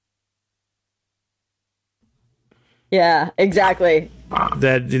Yeah, exactly.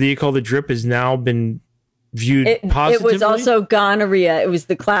 That you call the drip has now been viewed positively? It was also gonorrhea. It was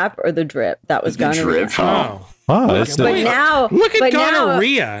the clap or the drip. That was gonorrhea. Drip. Oh. But now, look at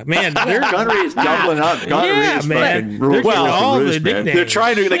gonorrhea, man. Gonorrhea is doubling up. Gonorrhea is man. They're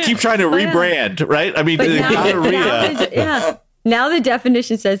trying to. They keep trying to rebrand, right? I mean, gonorrhea. Now the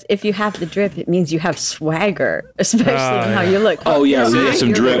definition says if you have the drip, it means you have swagger, especially in how you look. Oh yeah, we have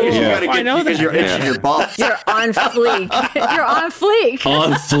some drip. Yeah. I know because you're itching your balls. You're on fleek. You're on fleek.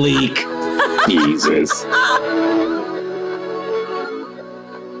 On fleek. Jesus.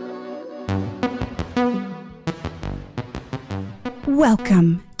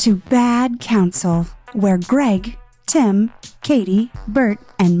 Welcome to Bad Counsel, where Greg, Tim, Katie, Bert,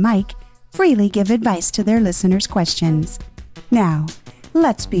 and Mike freely give advice to their listeners' questions. Now,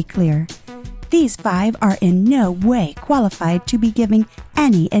 let's be clear. These 5 are in no way qualified to be giving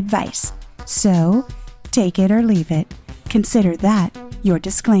any advice. So, take it or leave it. Consider that your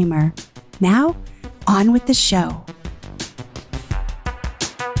disclaimer. Now, on with the show.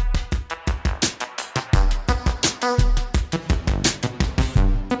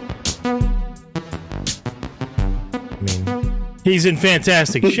 He's in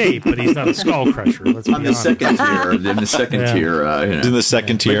fantastic shape, but he's not a skull crusher. Let's be honest. Second tier. In the second tier. In the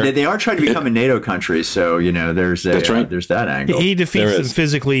second tier. But they are trying to become a NATO country, so there's there's that angle. He defeats them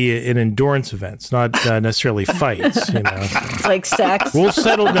physically in endurance events, not necessarily fights. Like sex. We'll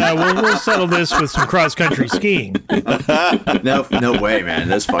settle we'll settle this with some cross country skiing. No way, man.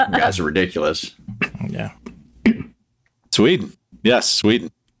 Those fucking guys are ridiculous. Yeah. Sweden. Yes,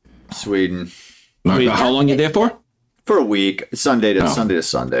 Sweden. How long are you there for? For a week, Sunday to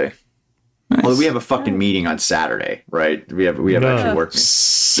Sunday. Nice. Although we have a fucking meeting on Saturday, right? We have actually work.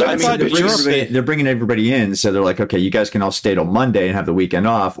 They're bringing everybody in, so they're like, okay, you guys can all stay till Monday and have the weekend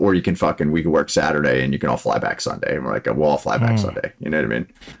off, or you can we can work Saturday and you can all fly back Sunday. And we're like, we'll all fly back Sunday. You know what I mean?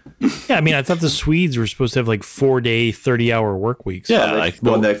 Yeah, I mean, I thought the Swedes were supposed to have like 4-day, 30-hour work weeks. Yeah,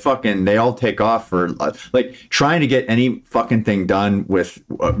 they all take off for like trying to get any fucking thing done with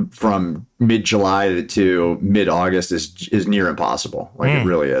from mid-July to mid-August is near impossible. Like it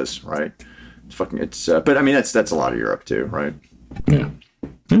really is, right? But I mean that's a lot of Europe too, right? Yeah.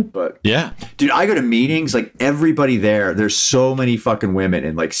 But yeah, dude, I go to meetings, like everybody there's so many fucking women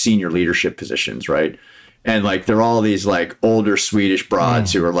in like senior leadership positions, right? And like they're all these like older Swedish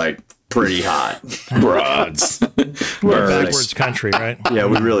broads who are like pretty hot. Broads. We're a backwards country, right? Yeah,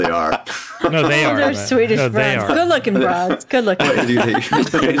 we really are. No, they are. They're Swedish broads. They are. Good looking broads. Good looking.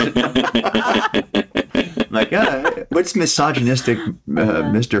 Like, what's misogynistic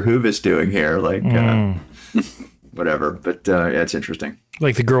Mr. Hoovis doing here? Like, whatever. But yeah, it's interesting.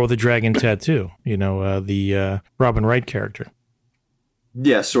 Like the girl with the dragon tattoo, the Robin Wright character.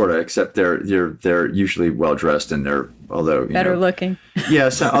 Yeah, sort of. Except they're usually well dressed and they're better looking. Yeah.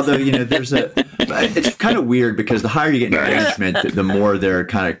 So although it's kind of weird because the higher you get in management, the more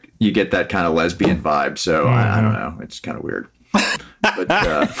you get that kind of lesbian vibe. So I don't know. It's kind of weird. But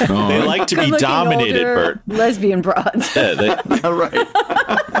they like to be dominated, Bert. Lesbian broads. Yeah,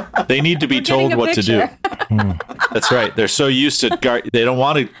 right. They need to be told what to do. That's right. They're so used to they don't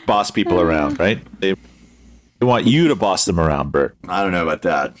want to boss people around, right? They want you to boss them around, Bert. I don't know about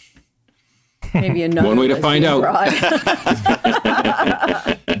that. Maybe another one way to find out.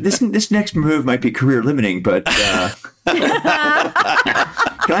 This next move might be career limiting, but can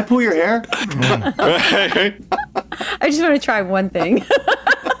I pull your hair? I just want to try one thing.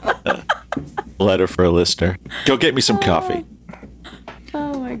 Letter for a listener. Go get me some coffee.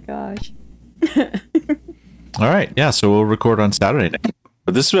 Oh my gosh. All right. Yeah. So we'll record on Saturday night.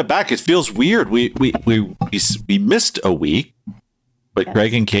 But this is back. It feels weird. We missed a week, but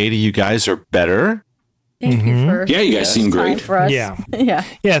Greg and Katie, you guys are better. Thank you for you guys seem great. For us.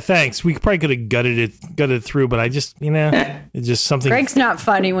 Yeah. Thanks. We probably could have gutted it through, but I just it's just something. Greg's not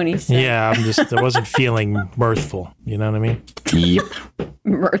funny when he's sick. Yeah, I wasn't feeling mirthful. You know what I mean? Yep.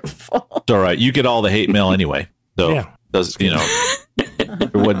 Mirthful. It's all right. You get all the hate mail anyway. So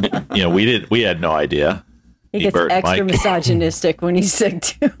we had no idea. He gets extra misogynistic when he's sick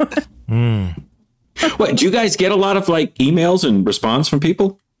too. What, do you guys get a lot of like emails and response from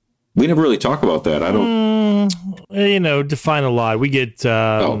people? We never really talk about that. I don't. Define a lot. We get get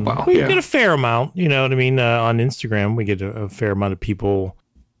a fair amount. You know what I mean? On Instagram, we get a fair amount of people,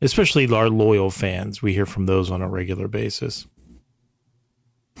 especially our loyal fans. We hear from those on a regular basis.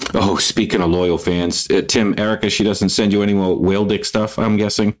 Oh, speaking of loyal fans, Tim, Erica, she doesn't send you any more whale dick stuff, I'm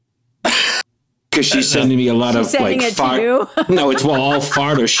guessing. Because she's sending me a lot of like fart. No, it's all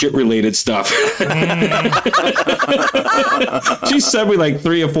fart or shit related stuff. She sent me like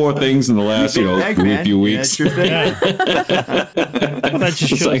 3 or 4 things in the last, few weeks. Well, that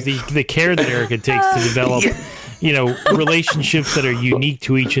just shows the care that Erica takes to develop, relationships that are unique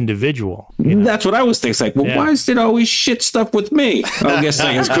to each individual. That's what I was thinking. It's like, why is it always shit stuff with me? I guess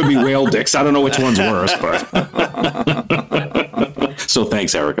it could be whale dicks. I don't know which one's worse, but. So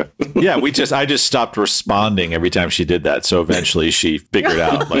thanks, Erica. Yeah, I just stopped responding every time she did that. So eventually she figured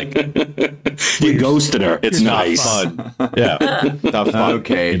out, like, you ghosted her. It's not fun. Yeah, not fun.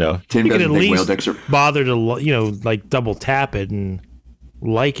 Okay, Tim doesn't think whale dicks are bother to like double tap it and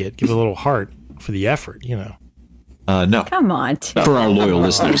like it, give it a little heart for the effort. No. Come on, Tim. For our loyal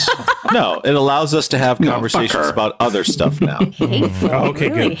listeners. No, it allows us to have conversations about other stuff now. Hateful. Okay,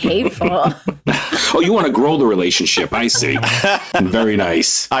 really good. Hateful. Oh, you want to grow the relationship. I see. Very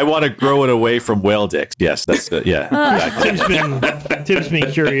nice. I want to grow it away from whale dicks. Yes, that's exactly. Tim's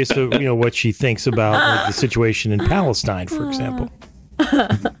been curious of what she thinks about the situation in Palestine, for example.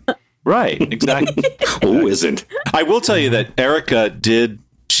 Right, exactly. Who isn't? I will tell you that Erica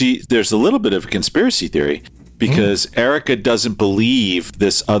there's a little bit of a conspiracy theory. Because Erica doesn't believe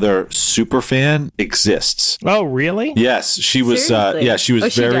this other super fan exists. Oh, really? Yes, she was. She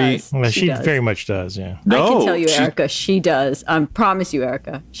was very. She very much does. Yeah. No, I can tell you, Erica, she does. Promise you,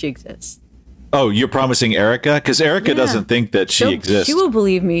 Erica, she exists. Oh, you're promising Erica? Because Erica doesn't think that she exists. She will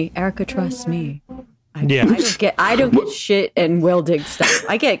believe me. Erica trusts me. I don't get shit and will dig stuff.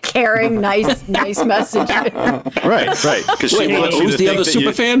 I get caring, nice messages. Right. Because who's the other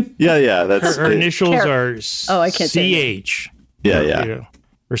super fan? Yeah. That's her initials are. I can't say CH. Yeah.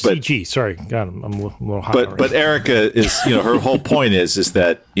 Or CG. Sorry, God, I'm a little hot. But Erica is, her whole point is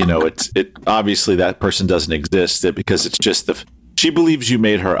that it obviously that person doesn't exist because it's just she believes you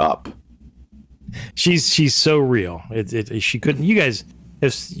made her up. She's so real. She couldn't. You guys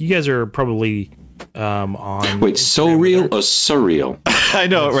are probably. On wait, so real or surreal? I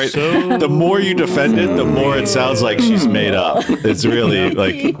know, right? The more you defend it, the more it sounds like she's made up. It's really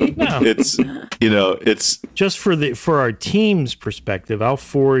like it's just for our team's perspective. I'll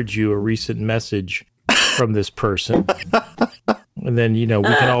forward you a recent message from this person, and then we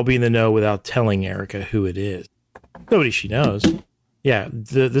can all be in the know without telling Erica who it is. Nobody she knows. Yeah,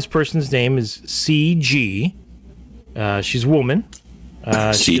 this person's name is CG. She's a woman.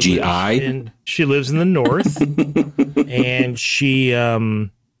 CGI. She lives in the north, and she's a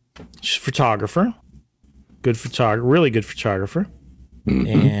photographer. Good photographer, really good photographer. Mm-hmm.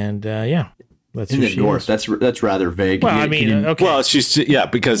 And that's in the north. That's rather vague. Well, okay. Well, she's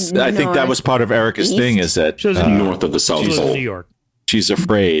because I think that was part of Erica's thing is that north of the South Pole. New York. She's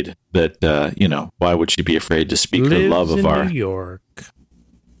afraid that why would she be afraid to speak the love of our New York?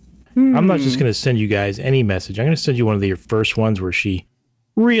 I'm not just going to send you guys any message. I'm going to send you one of your first ones where she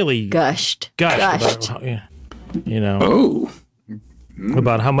really gushed about,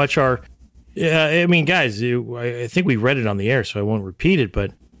 about how much our guys, I think we read it on the air, so I won't repeat it,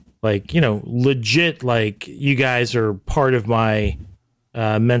 but legit, you guys are part of my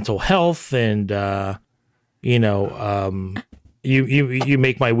mental health, and you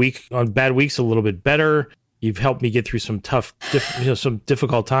make my week on bad weeks a little bit better. You've helped me get through some some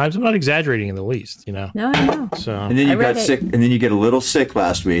difficult times. I'm not exaggerating in the least, No, I know. So, and then you got sick, and then you get a little sick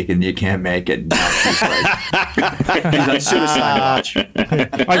last week, and you can't make it. Now she's she's on suicide watch.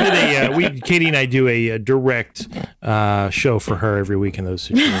 Katie and I do a direct show for her every week in those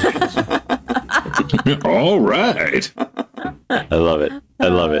situations. All right. I love it.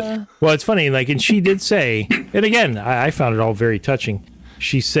 Well, it's funny, and she did say, and again, I found it all very touching.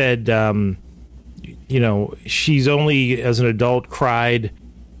 She said, she's only, as an adult, cried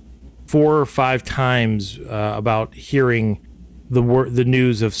 4 or 5 times about hearing the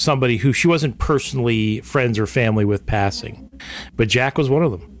news of somebody who she wasn't personally friends or family with passing. But Jack was one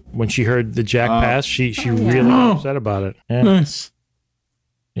of them. When she heard that Jack passed, she really upset about it. Yeah. Nice.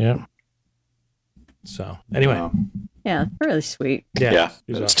 Yeah. So, anyway. Yeah, really sweet. Yeah.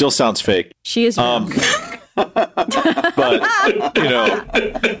 It still sounds fake. She is. But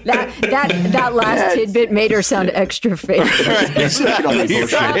that last tidbit made her sound extra fake. I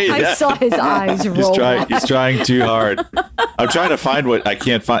saw his eyes roll. He's trying too hard. I'm trying to find what I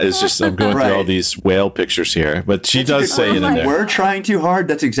can't find. It's just I'm going through all these whale pictures here, but she does say it in there. We're trying too hard.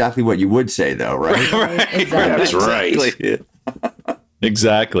 That's exactly what you would say, though, right? Right. That's right.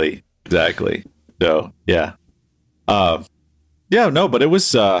 Exactly. So yeah. But it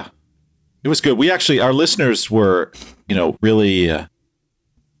was good. We actually, our listeners were, really.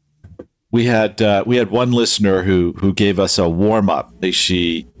 We had one listener who gave us a warm up.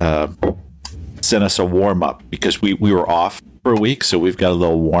 She sent us a warm up because we were off for a week, so we've got a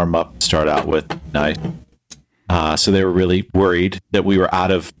little warm up to start out with. Nice. So they were really worried that we were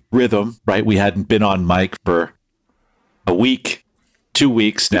out of rhythm, right? We hadn't been on mic for a week, 2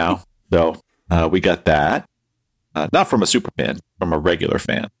 weeks now. So we got that. Not from a super fan, from a regular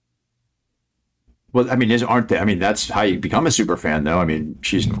fan. Well, I mean, aren't they? I mean, that's how you become a super fan, though. I mean,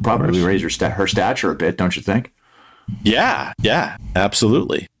 she's probably raised her stature a bit, don't you think? Yeah,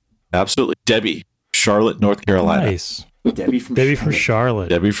 absolutely. Debbie, Charlotte, North Carolina. Nice. Debbie from Charlotte.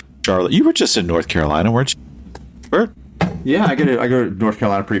 Debbie from Charlotte. You were just in North Carolina, weren't you? Bert? Yeah, I go to North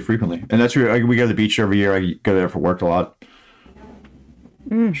Carolina pretty frequently, and that's where we go to the beach every year. I go there for work a lot.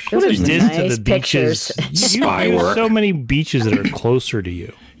 Those are some nice pictures. You have so many beaches that are closer to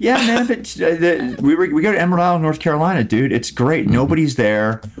you. Yeah, man, but we go to Emerald Isle, North Carolina, dude. It's great. Nobody's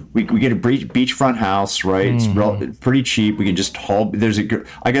there. We get a beachfront house, right? It's pretty cheap. We can just haul.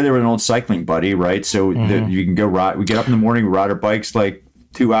 I go there with an old cycling buddy, right? So you can go ride. We get up in the morning, we ride our bikes like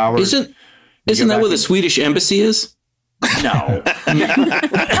 2 hours. Isn't that where the Swedish embassy is? No.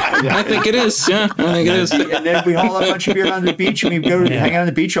 I think it is. Yeah, I think it is. And then we haul a bunch of beer on the beach and we go hang out on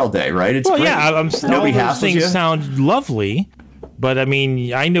the beach all day, right? It's great. Yeah, all those things sound lovely. But I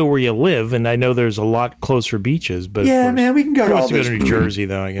mean, I know where you live, and I know there's a lot closer beaches. But yeah, man, we can go to all go to New Jersey,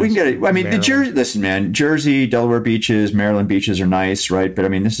 though. I guess we can get. I mean, the Jersey. Listen, man, Jersey, Delaware beaches, Maryland beaches are nice, right? But I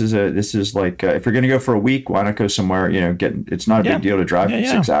mean, this is like if you're going to go for a week, why not go somewhere? It's not a big deal to drive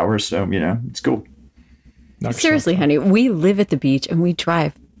 6 hours, so it's cool. Seriously, honey, we live at the beach and we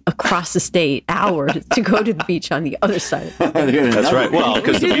drive across the state hours to go to the beach on the other side. That's right. Well,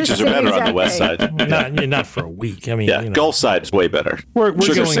 because the beaches are better on the west side. Not for a week. I mean, Gulf side is way better. We're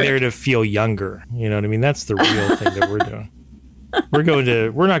going there to feel younger. You know what I mean? That's the real thing that we're doing.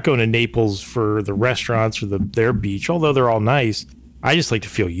 We're not going to Naples for the restaurants or their beach, although they're all nice. I just like to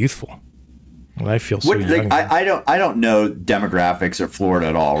feel youthful. And I feel so young. I don't know demographics of Florida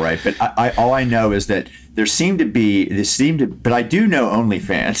at all, right? But all I know is that but I do know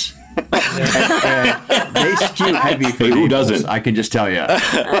OnlyFans. and they skew heavy for Naples. Who doesn't? I can just tell you.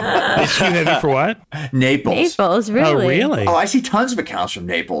 They skew heavy for what? Naples. Really? Oh, really? Oh, I see tons of accounts from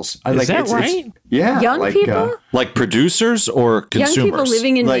Naples. Is that right? Yeah. Young people? Like producers or consumers? Young people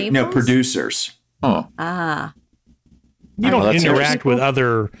living in Naples? No, producers. Oh. You don't interact with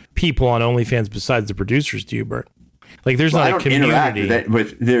other people on OnlyFans besides the producers, do you, Bert? Like, there's not a community.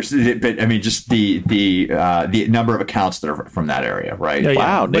 But I mean, just the number of accounts that are from that area, right? Yeah,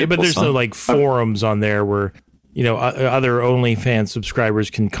 wow, but there's no like forums on there where other OnlyFans subscribers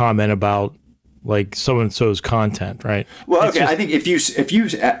can comment about like so and so's content, right? Well, okay. I think if you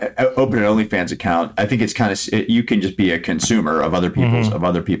open an OnlyFans account, I think it's kind of you can just be a consumer of other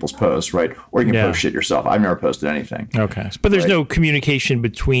people's posts, right? Or you can post shit yourself. I've never posted anything. Okay, but there's no communication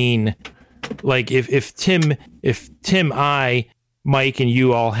between. Like if Tim, Mike, and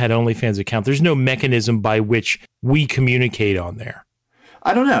you all had OnlyFans account, there's no mechanism by which we communicate on there.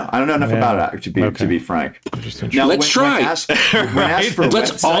 I don't know enough about it to be frank. Now let's try.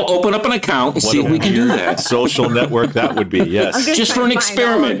 Let's all open up an account and see if we can do that. Social network that would be, yes. Just for an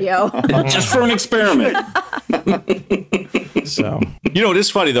experiment. Just for an experiment. So it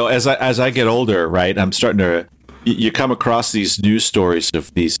is funny though. As I get older, right, I'm starting to. You come across these news stories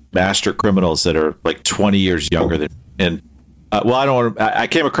of these master criminals that are like 20 years younger than, and I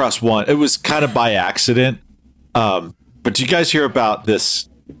came across one. It was kind of by accident. But did you guys hear about this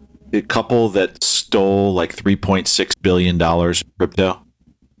couple that stole like $3.6 billion in crypto?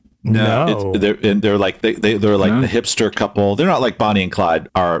 No. They're like the hipster couple. They're not like Bonnie and Clyde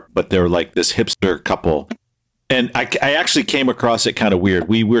are, but they're like this hipster couple. And I actually came across it kind of weird.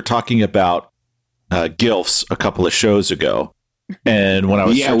 We were talking about GILFs a couple of shows ago, and when I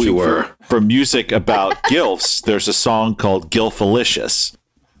was searching for music about GILFs, there's a song called "Gilfalicious,"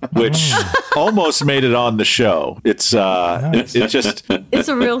 which almost made it on the show. It's it's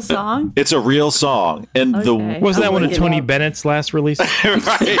a real song. It's a real song, and wasn't that one of Tony Bennett's last release? right.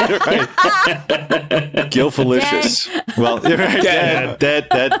 Gilfalicious. Well, dead.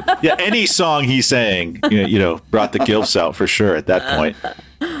 Yeah, any song he sang, brought the gilfs out for sure at that point.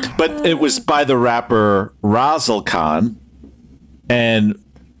 But it was by the rapper Razzle Khan, and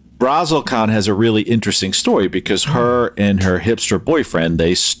Razzle Khan has a really interesting story because her and her hipster boyfriend,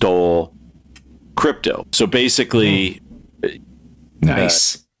 they stole crypto. So basically,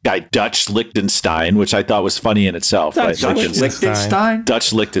 nice guy Dutch Lichtenstein, which I thought was funny in itself. Dutch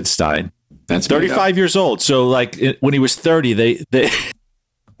Lichtenstein. That's 35 years old. So like when he was 30,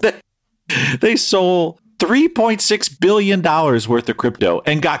 they sold $3.6 billion worth of crypto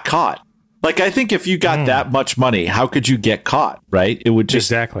and got caught. Like, I think if you got that much money, how could you get caught, right? It would just...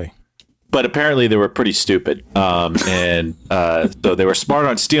 Exactly. but apparently they were pretty stupid. And so they were smart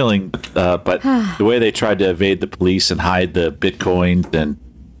on stealing, but the way they tried to evade the police and hide the Bitcoin and,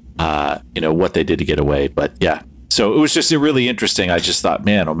 what they did to get away. But yeah, so it was just really interesting. I just thought,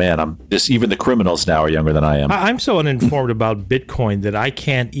 man, oh man, even the criminals now are younger than I am. I'm so uninformed about Bitcoin that I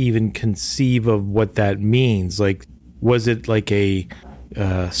can't even conceive of what that means. Like, was it like a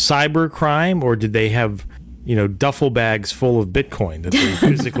cyber crime, or did they have duffel bags full of Bitcoin that they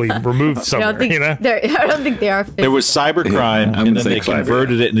physically removed somewhere? I don't think they are. There was cybercrime, and then they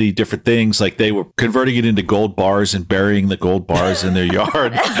converted it into different things. Like they were converting it into gold bars and burying the gold bars in their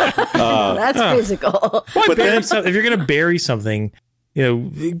yard. That's physical. But if you're going to bury something,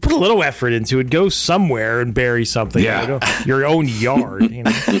 put a little effort into it. Go somewhere and bury something. Yeah. Your own yard.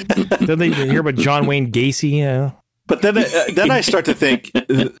 Then they hear about John Wayne Gacy. But then I start to think,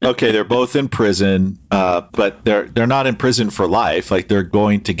 okay, they're both in prison, but they're not in prison for life. Like they're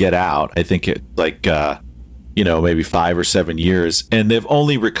going to get out. I think it maybe 5 or 7 years, and they've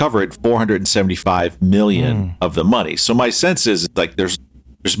only recovered 475 million of the money. So my sense is like there's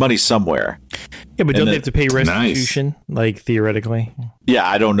money somewhere. Yeah, but don't they have to pay restitution? Nice. Like theoretically. Yeah,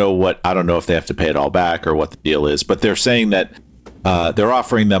 I don't know if they have to pay it all back or what the deal is. But they're saying that they're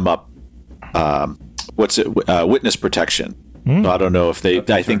offering them up. Witness protection. So I don't know if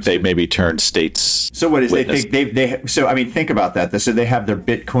I think they maybe turned states. So what is witness. they so I mean, think about that. So they have their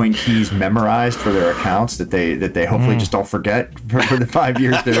Bitcoin keys memorized for their accounts that they hopefully just don't forget for the 5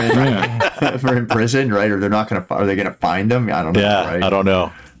 years they're in prison, right? Or are they going to find them? I don't know. Yeah, right? I don't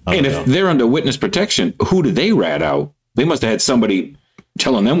know. If they're under witness protection, who do they rat out? They must have had somebody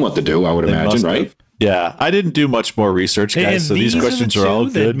telling them what to do, I would imagine, right? Yeah, I didn't do much more research, guys. And so these questions are all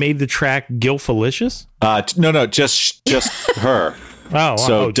good. That made the track Gilfalicious? No, just her. Oh,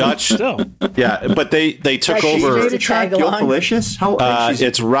 so Dutch. Still. Yeah, but they took over. The track Gilfalicious?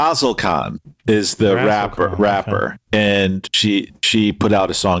 It's Razzle Khan is the rapper, and she put out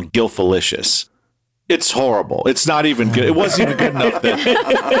a song Gilfalicious. It's horrible. It's not even good. It wasn't even good enough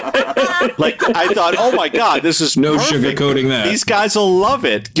that, like, I thought, oh my God, this is no perfect. Sugarcoating that. These guys will love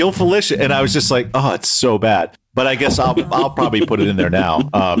it. Gilfalicious. And I was just like, oh, it's so bad. But I guess I'll probably put it in there now,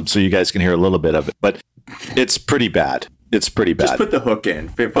 so you guys can hear a little bit of it. But it's pretty bad. It's pretty bad. Just put the hook in.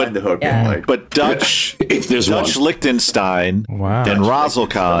 Find the hook in. But Dutch Liechtenstein and Razzle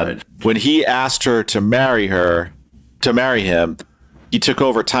Khan, when he asked her to marry him, he took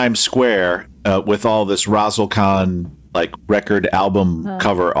over Times Square with all this Razzle Khan like record album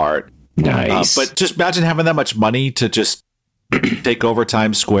cover art. Nice. But just imagine having that much money to just take over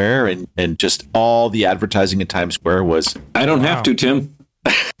Times Square and just all the advertising in Times Square was. I don't have to, Tim.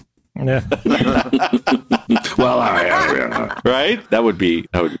 Yeah. Well, right? That would be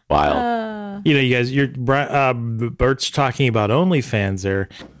wild. You guys, Bert's talking about OnlyFans there.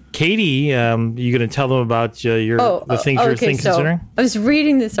 Katie, you going to tell them about the things you're considering? I was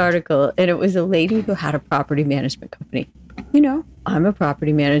reading this article, and it was a lady who had a property management company. I'm a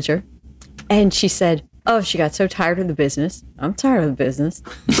property manager. And she said, she got so tired of the business. I'm tired of the business.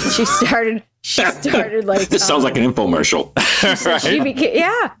 She started like... This sounds like an infomercial.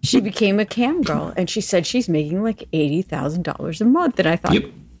 Right? She became a cam girl, and she said she's making like $80,000 a month. And I thought,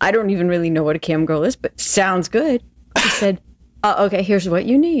 I don't even really know what a cam girl is, but sounds good. She said... okay, here's what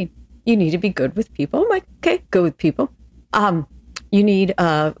you need. You need to be good with people. I'm like, okay, good with people. You need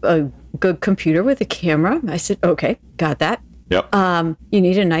a good computer with a camera. I said, okay, got that. Yep. You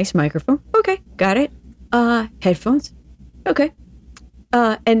need a nice microphone. Okay, got it. Headphones. Okay.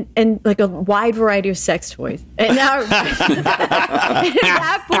 And like a wide variety of sex toys. And now, at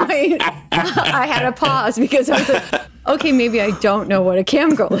that point, I had to pause because I was like, okay, maybe I don't know what a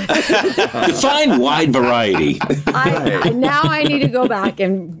cam girl is. Define wide variety. Now I need to go back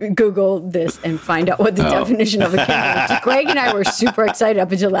and Google this and find out what the definition of a cam girl is. Greg and I were super excited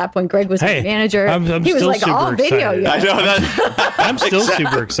up until that point. Greg was my manager. He was like, I'll video you. I know that. I'm still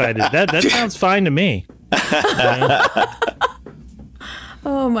super excited. That sounds fine to me.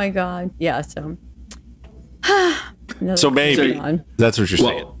 Oh my God. Yeah. So maybe that's what you're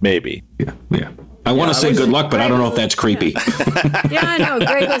saying. Maybe. Yeah. I want to say good luck, but I don't know if that's creepy. Yeah, I know.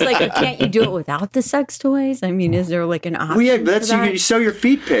 Greg was like, can't you do it without the sex toys? I mean, is there like an option? Well, yeah, you show your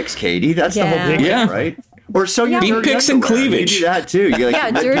feet pics, Katie. That's the whole thing, right? Or show your feet pics and cleavage. You do that too.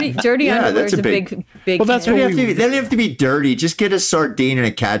 Dirty underwear is a big. Well, that's what they don't have to be dirty. Just get a sardine and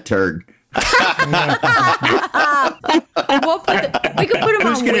a cat turd. We could put him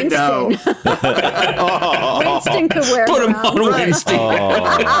on Winston. Winston could wear put him on Winston.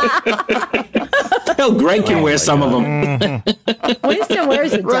 Hell, Greg can wear some of them. Winston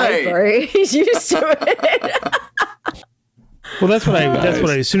wears a diaper. He's used to it. Well, that's what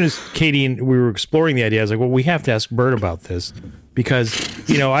I. As soon as Katie and we were exploring the idea, I was like, well, we have to ask Bert about this because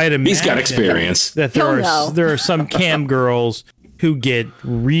I had he's got experience that there are some cam girls who get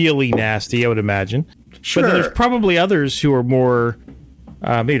really nasty. I would imagine, Sure. but then there's probably others who are more.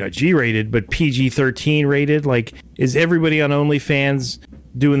 Maybe not G-rated, but PG-13 rated. Like, is everybody on OnlyFans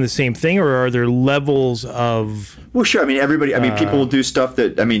doing the same thing, or are there levels of? Well, sure. I mean, everybody. I mean, people will do stuff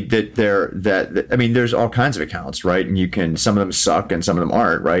that. I mean, there's all kinds of accounts, right? And you can. Some of them suck, and some of them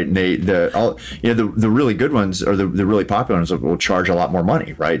aren't, right? And the really good ones or the really popular ones will charge a lot more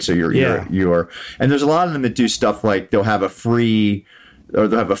money, right? So you're, and there's a lot of them that do stuff like they'll have a free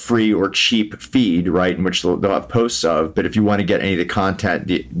or cheap feed, right, in which they'll have posts of. But if you want to get any of the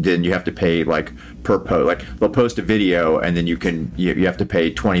content, then you have to pay like per post. Like they'll post a video, and then you have to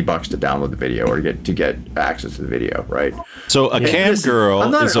pay $20 to download the video or to get access to the video, right? So a cam girl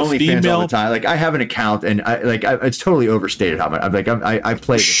I'm not is an a OnlyFans female. all the time. Like I have an account, and it's totally overstated how much. I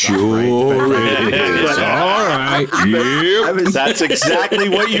play this sure right? it is. All right. Yep. That's exactly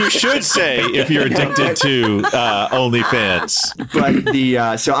what you should say if you're addicted to OnlyFans. But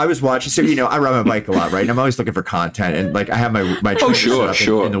so I was watching. So I ride my bike a lot, right? And I'm always looking for content, and like I have my trainer set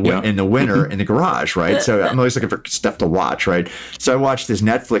up in the winter in the garage, right? So I'm always looking for stuff to watch, right? So I watched this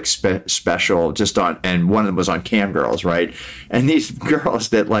Netflix special just on, and one of them was on cam girls, right? And these girls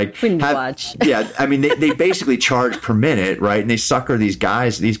that like watch. Yeah, I mean they basically charge per minute, right? And they sucker these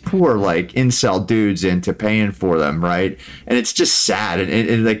guys, these poor like incel dudes into paying for them, right? And it's just sad,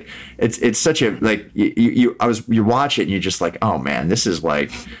 and like it's such a like you watch it and you're just like, oh man, this is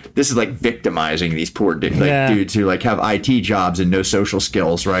like victimizing these poor dudes who like have IT jobs and no social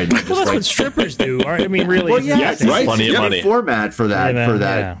skills, right? Well, that's what strippers do. I mean, really. Well, yeah, it's plenty of money. Format for that.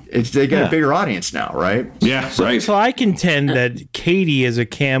 Yeah. They get a bigger audience now, right? Yeah, right. So I contend that Katie is a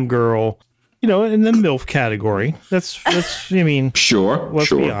cam girl, in the MILF category. That's I mean, sure.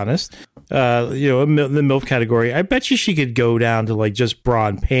 Let's be honest. The MILF category. I bet she could go down to like just bra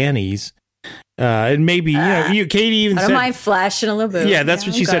and panties. And maybe Katie even I don't mind flashing a little bit. Yeah, that's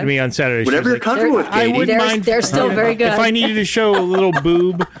what she said to me on Saturday. Whatever you're comfortable with, Katie. I wouldn't mind. They're still very good. If I needed to show a little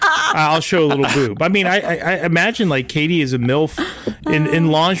boob, I'll show a little boob. I mean, I imagine like Katie is a MILF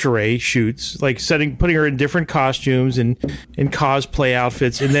in lingerie shoots, like putting her in different costumes and in cosplay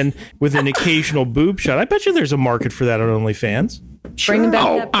outfits, and then with an occasional boob shot. I bet you there's a market for that on OnlyFans. Bring back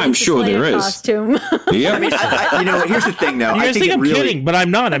that I'm sure there is. costume. Yeah. I mean, here's the thing, though. You guys think I'm kidding, but I'm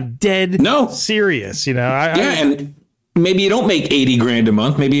not. I'm dead serious. And maybe you don't make $80,000 a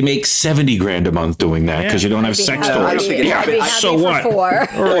month. Maybe you make $70,000 a month doing that because you don't have sex toys. I don't think So what? Or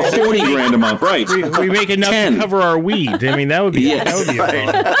 $40,000 a month, right? We make enough to cover our weed. I mean, that would be a fun.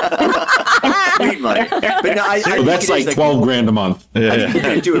 But no, that's like $12,000 a month. I think you're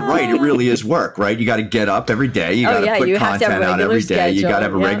gonna do it right. It really is work, right? You got to get up every day. You got to put content out every day. You got to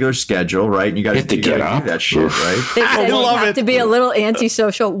have a regular schedule, right? And you got to get up. Do that shit, right? They said you have to be a little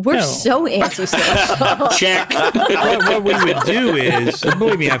antisocial. We're so antisocial. Check. What we would do is,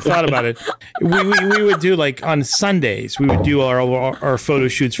 believe me, I've thought about it. We would do like on Sundays, we would do our photo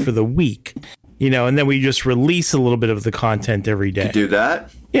shoots for the week, and then we just release a little bit of the content every day. You do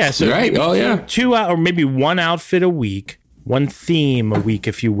that? Yeah. So right. Oh yeah. 2 or maybe one outfit a week, one theme a week,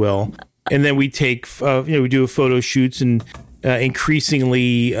 if you will, and then we take we do photo shoots and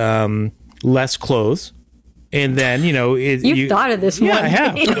increasingly less clothes. And then, You've thought of this one. Yeah, I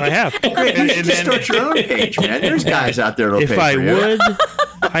have. Great. You should just start your own page, man. There's guys out there that'll pay for you.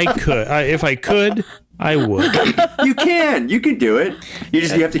 If I could. If I could, I would. You can do it. You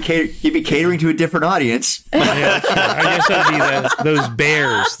have to cater. You'd be catering to a different audience. Yeah, sure. I guess that'd be those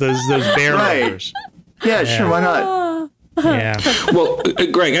bears, those bear lovers. Yeah, sure. Why not? Yeah. Well,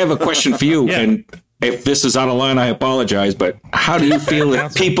 Greg, I have a question for you. And if this is out of line, I apologize. But how do you feel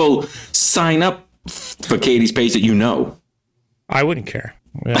if people sign up for Katie's page that I wouldn't care.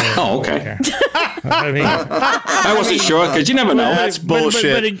 Okay. I mean, I wasn't sure because you never know. That's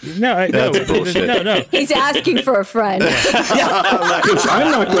bullshit. That's bullshit. No. He's asking for a friend. Because I'm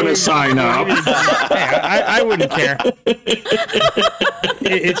not going to sign up. I wouldn't care.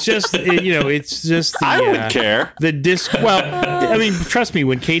 It's just, it's just. I wouldn't care. The disc. Well, I mean, trust me.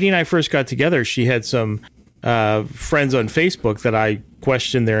 When Katie and I first got together, she had some friends on Facebook that I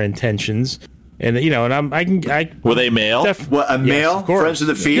questioned their intentions. And I were they male? A male? Of course. Friends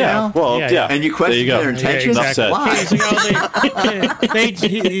with a female? Yeah. Well, yeah. And you question their intentions? Why?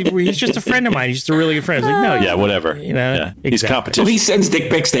 He's just a friend of mine. He's just a really good friend. I was like, no. Yeah, whatever. Exactly. He's competition. So he sends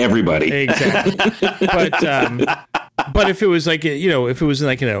dick pics to everybody. Exactly. But if it was like,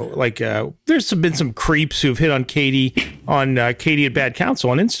 there's been some creeps who've hit on Katie at Bad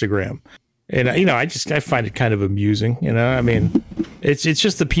Counsel on Instagram. And I find it kind of amusing. I mean, it's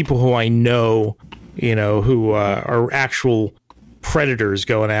just the people who I know, who are actual predators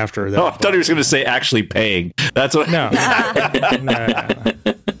going after them. Oh, I thought he was going to say actually paying. That's what. No.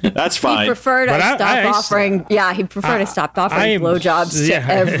 That's fine. He preferred to stop offering. Yeah, he preferred to stop offering blowjobs to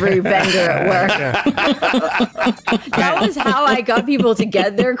every vendor at work. That was how I got people to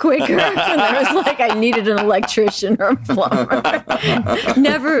get there quicker. When I was like, I needed an electrician or a plumber.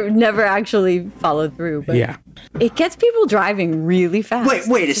 Never actually followed through. But it gets people driving really fast.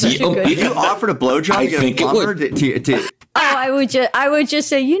 Wait a second. You offered a blowjob to get a plumber to I would just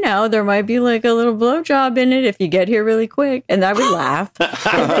say, there might be like a little blowjob in it if you get here really quick, and I would laugh.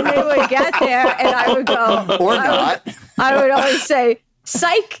 And then they would get there, and I would go, or not. I would always say,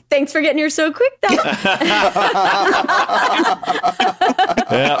 "Psych! Thanks for getting here so quick, though."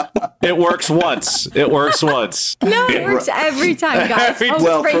 Yeah, it works once. No, it works every time, guys.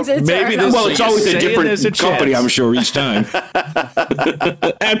 Maybe it's always a different company, I'm sure, each time.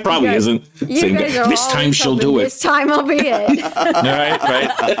 That probably isn't. This time she'll do it. This time I'll be it. Right.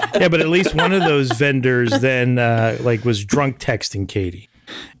 Yeah, but at least one of those vendors then was drunk texting Katie.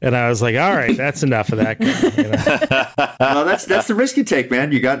 And I was like, all right, that's enough of that guy. Well, that's the risk you take,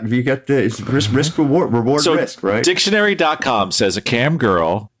 man. You got the risk reward risk, right? Dictionary.com says a cam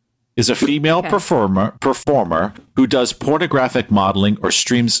girl is a female performer who does pornographic modeling or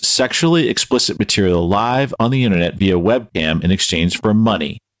streams sexually explicit material live on the internet via webcam in exchange for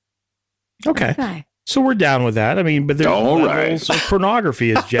money. Okay. So we're down with that. I mean, but there's levels of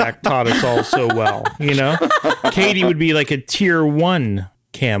pornography, as Jack taught us all so well. Katie would be like a tier 1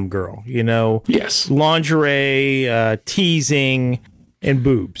 cam girl. Yes, lingerie, teasing, and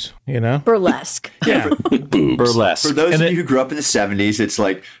boobs. Burlesque. Yeah, boobs. Burlesque. For those of you who grew up in the 70s, it's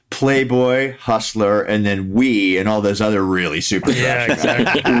like Playboy, Hustler, and then We, and all those other really super. Yeah,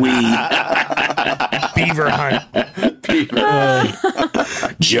 exactly. Beaver Hunt.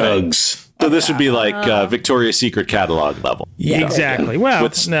 Jugs. So this would be like Victoria's Secret catalog level. Yeah, exactly. Well,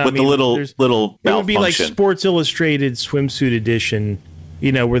 with the little malfunction. It would be like Sports Illustrated swimsuit edition,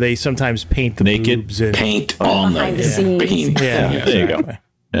 where they sometimes paint the naked boobs and paint on the scenes. Paint. Yeah, there you go.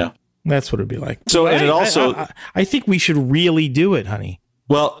 Yeah, that's what it'd be like. So, and it also, I think we should really do it, honey.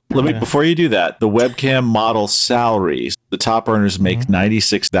 Well, let me before you do that. The webcam model salaries: the top earners make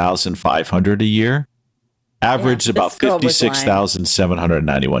 $96,500 a year, average about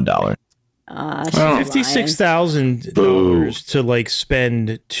 $56,791. $56,000 to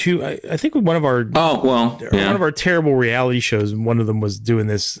spend two. I think one of our one of our terrible reality shows. One of them was doing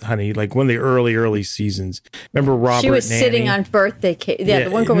this, honey. Like one of the early seasons. Remember Robert? She was Nanny? sitting on birthday cake. Yeah,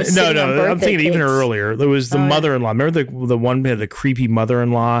 the one girl was sitting on birthday I'm thinking cakes. even earlier. There was the mother-in-law. Remember the one had the creepy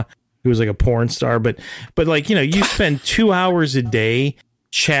mother-in-law who was like a porn star. But you spend 2 hours a day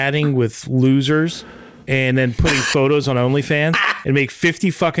chatting with losers and then putting photos on OnlyFans and make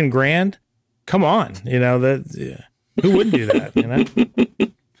 50 fucking grand. Come on, who wouldn't do that? I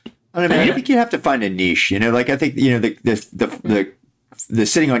mean, I think you have to find a niche. I think the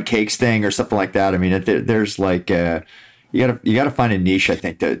sitting on cakes thing or something like that. I mean, there's you got to find a niche. I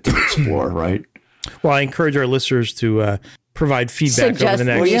think to explore, right? Well, I encourage our listeners to provide feedback over the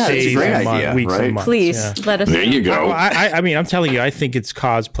next days and weeks and months. Please let us know. There you go. I mean, I'm telling you, I think it's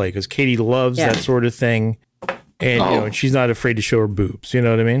cosplay because Katie loves that sort of thing. And, and she's not afraid to show her boobs. You know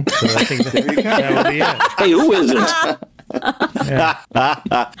what I mean? So I think that would be it. Hey, who isn't?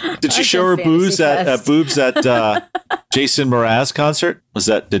 Did she show her boobs at Jason Mraz concert?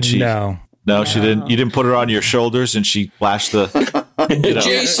 Did she? No, she didn't. You didn't put her on your shoulders and she flashed the.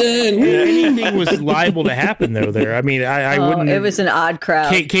 Jason! Anything was liable to happen, though, there. I mean, I wouldn't. It was an odd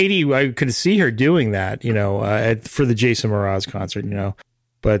crowd. Katie, I could see her doing that, for the Jason Mraz concert,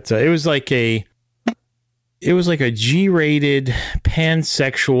 But it was like a G-rated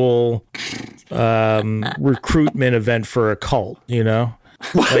pansexual recruitment event for a cult,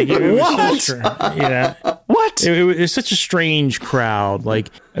 Like it was What? It was such a strange crowd. Like,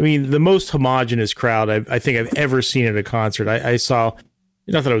 I mean, the most homogenous crowd I think I've ever seen at a concert. I saw,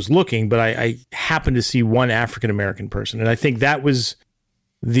 not that I was looking, but I happened to see one African-American person. And I think that was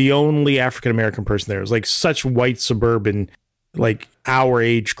the only African-American person there. It was like such white suburban, like our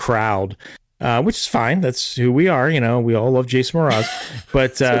age crowd. Which is fine. That's who we are. We all love Jason Mraz.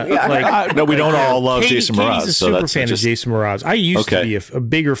 But no, we don't all love Jason Mraz. Katie's a super fan of Jason Mraz. I used to be a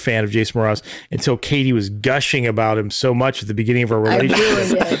bigger fan of Jason Mraz until Katie was gushing about him so much at the beginning of our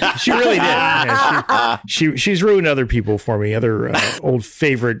relationship. She really did. Yeah, she's ruined other people for me. Other old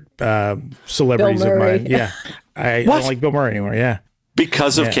favorite celebrities of mine. Yeah, I don't like Bill Murray anymore. Yeah,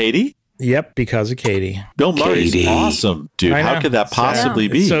 because of Katie. Yep, because of Katie. Bill Murray's awesome, dude. How could that possibly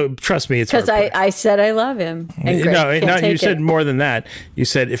be? So trust me, it's because I said I love him. And no, you said more than that. You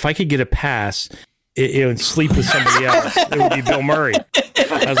said if I could get a pass and sleep with somebody else, it would be Bill Murray.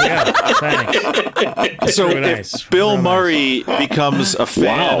 I was like, thanks. So if Bill Murray becomes a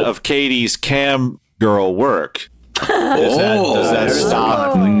fan of Katie's cam girl work, does that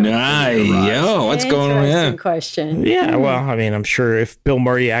stop? Nice. Yo, what's going on? Yeah. Question. Yeah, well, I mean, I'm sure if Bill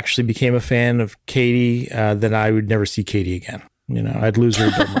Murray actually became a fan of Katie, then I would never see Katie again. I'd lose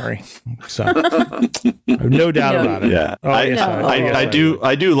her to Bill Murray. So no doubt about it. Yeah,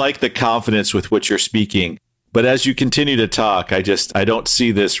 I do like the confidence with which you're speaking. But as you continue to talk, I don't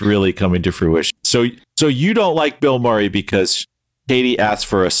see this really coming to fruition. So you don't like Bill Murray because Katie asked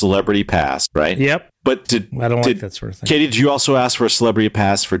for a celebrity pass, right? Yep. But I don't like that sort of thing. Katie, did you also ask for a celebrity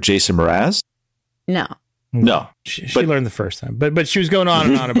pass for Jason Mraz? No. She learned the first time, but she was going on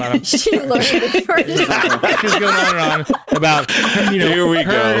and on about him. She learned the first time. She was going on and on about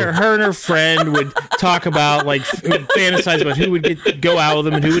her and her friend would talk about fantasize about who would go out with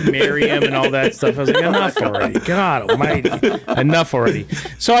him and who would marry him and all that stuff. I was like, enough already, God Almighty, enough already.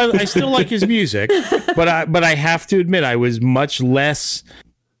 So I still like his music, but I have to admit I was much less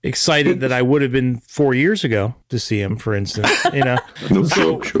excited than I would have been 4 years ago to see him, for instance.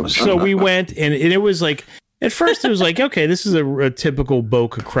 So we went, and it was like, at first it was like, okay, this is a typical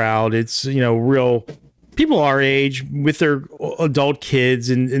Boca crowd. It's real people our age with their adult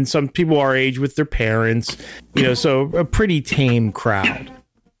kids, and some people our age with their parents. So a pretty tame crowd.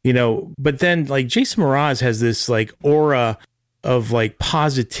 But then Jason Mraz has this aura of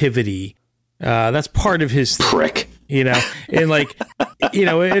positivity. That's part of his thing. Prick. And at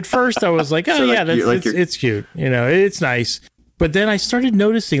first I was like, oh yeah, it's cute. It's nice. But then I started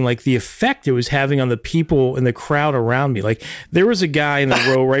noticing the effect it was having on the people in the crowd around me. There was a guy in the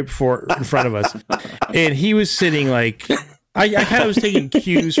row right in front of us, and he was sitting I kind of was taking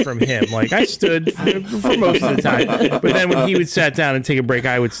cues from him. I stood for most of the time, but then when he would sit down and take a break,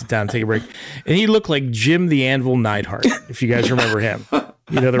 I would sit down and take a break. And he looked like Jim the Anvil Neidhart, if you guys remember him.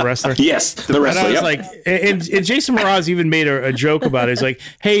 The wrestler? Yes, the wrestler. And I was and Jason Mraz even made a joke about it. He's like,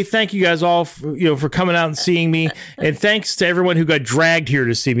 hey, thank you guys all for coming out and seeing me. And thanks to everyone who got dragged here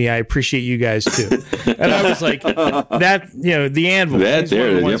to see me. I appreciate you guys too. And I was like, the Anvil. He's one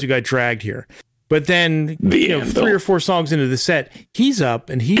of the ones who got dragged here. But then, 3 or 4 songs into the set, he's up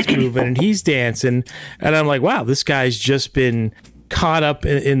and he's moving and he's dancing. And I'm like, wow, this guy's just been caught up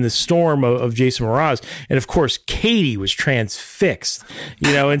in the storm of Jason Mraz. And of course, Katie was transfixed,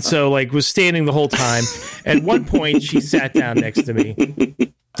 and so was standing the whole time. At one point, she sat down next to me.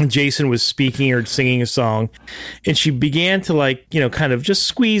 And Jason was speaking or singing a song, and she began to kind of just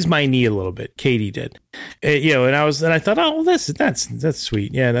squeeze my knee a little bit. Katie did, and I thought, oh, well, that's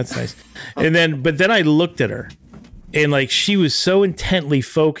sweet. Yeah, that's nice. But then I looked at her, and she was so intently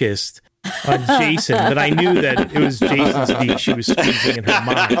focused on Jason that I knew that it was Jason's knee she was squeezing in her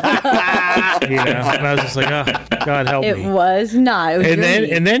mind. And I was just like, oh, God help me. It was not. It was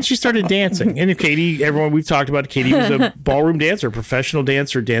and then she started dancing. And Katie, everyone we've talked about, Katie was a ballroom dancer, professional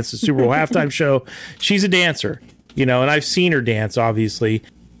dancer, danced the Super Bowl halftime show. She's a dancer, and I've seen her dance, obviously.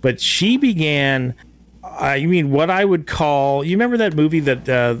 But she began, what I would call, you remember that movie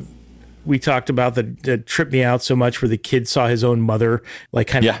that we talked about that tripped me out so much, where the kid saw his own mother,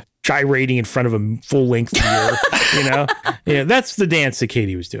 kind of gyrating in front of a full-length mirror, that's the dance that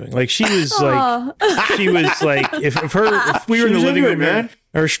Katie was doing. She was if we were in the living room, man,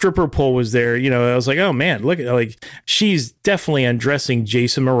 her stripper pole was there, I was like, oh man, look at she's definitely undressing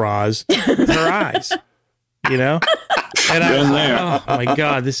Jason Mraz with her eyes, and I was like, oh my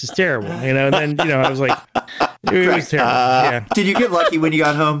God, this is terrible, and then I was like, it was terrible. Yeah. Did you get lucky when you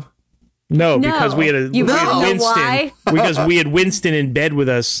got home? No, because we had Winston. Why? Because we had Winston in bed with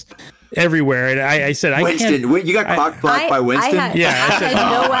us everywhere, and I said, Winston, you got cock blocked by Winston? I said,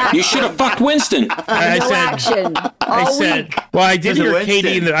 no action. You should have fucked Winston. I said, well, I did hear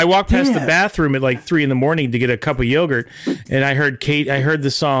Katie. I walked past the bathroom at 3 a.m. to get a cup of yogurt, and I heard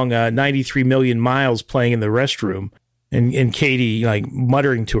the song 93 Million Miles playing in the restroom. And Katie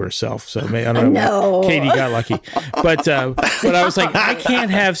muttering to herself. So I don't know. Katie got lucky, but I was like, I can't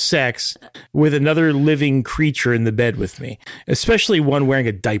have sex with another living creature in the bed with me, especially one wearing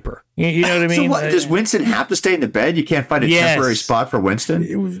a diaper. You know what I mean? So what, does Winston have to stay in the bed? You can't find a temporary spot for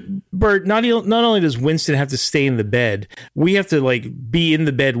Winston? Bert, not only does Winston have to stay in the bed, we have to be in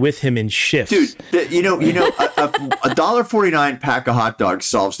the bed with him in shifts. Dude, a $1.49 pack of hot dogs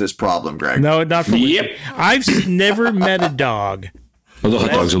solves this problem, Greg. No, not for me. Yep. I've never met a dog. Well, the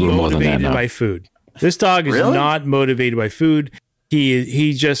hot dog's a little more than that now. By food. This dog is not motivated by food.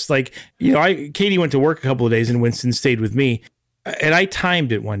 he just like, Katie went to work a couple of days and Winston stayed with me, and I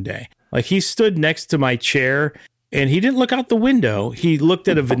timed it one day. Like, he stood next to my chair and he didn't look out the window. He looked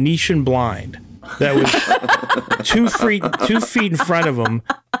at a Venetian blind that was 2 feet in front of him.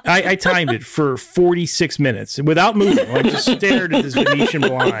 I timed it for 46 minutes without moving. I just stared at this Venetian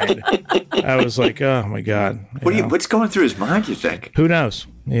blind. I was like, oh my God. What's going through his mind, you think? Who knows?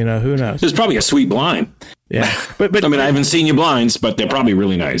 Who knows? There's probably a sweet blind. Yeah. But I mean, I haven't seen your blinds, but they're probably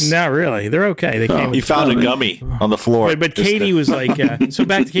really nice. Not really. They're okay. They came. You found a gummy on the floor. But Katie was like, so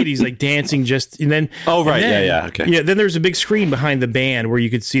back to Katie's like dancing and then. Oh, right. Yeah. Okay. Yeah. Then there's a big screen behind the band where you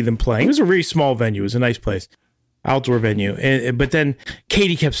could see them playing. It was a very small venue. It was a nice place. Outdoor venue. But then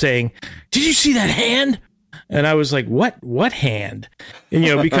Katie kept saying, "Did you see that hand?" And I was like, what hand?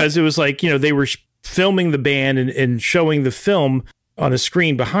 And, because it was like, they were filming the band and showing the film on a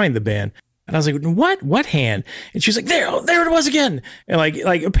screen behind the band. And I was like, what hand? And she's like, there it was again. And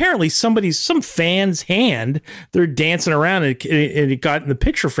like apparently some fan's hand, they're dancing around and it got in the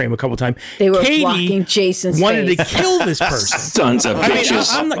picture frame a couple of times. They were blocking Jason's wanted face. to kill this person. Sons of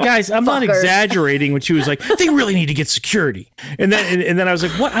bitches. I'm not exaggerating when she was like, they really need to get security. And then I was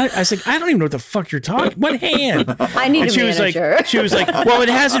like, what? I was like, I don't even know what the fuck you're talking. What hand? I need a manager. She was like, well, it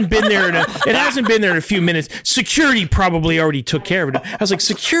hasn't been there in a few minutes. Security probably already took care of it. I was like,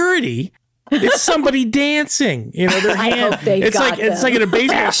 security? It's somebody dancing, their hand. It's like in a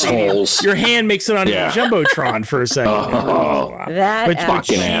baseball stadium. Your hand makes it on a jumbotron for a second. That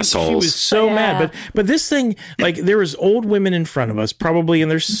fucking assholes. She was so mad. But this thing, like, there was old women in front of us, probably in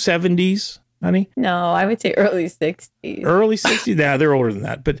their 70s, honey. No, I would say early 60s. Early 60s. Nah, they're older than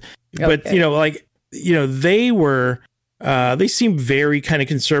that. But they were. They seemed very kind of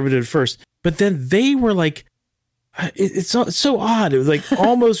conservative at first, but then they were like. It's so odd. It was like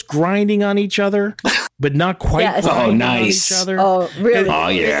almost grinding on each other, but not quite grinding on each other. Oh,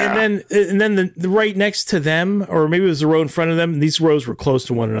 really? And then the right next to them, or maybe it was the row in front of them. These rows were close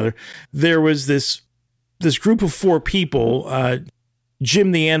to one another. There was this group of 4 people.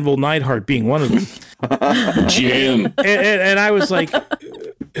 Jim the Anvil Neidhart being one of them. Jim. And I was like,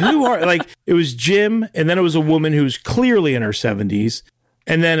 who are like? It was Jim, and then it was a woman who was clearly in her 70s.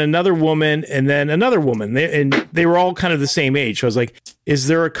 And then another woman, and then another woman. They were all kind of the same age. So I was like, is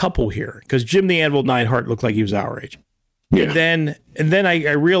there a couple here? Because Jim the Anvil Neidhart looked like he was our age. Yeah. And then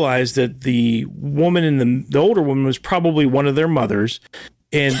I realized that the woman in the older woman was probably one of their mothers.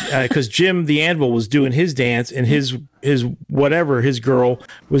 And because Jim the Anvil was doing his dance and his girl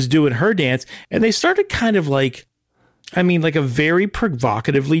was doing her dance. And they started kind of like a very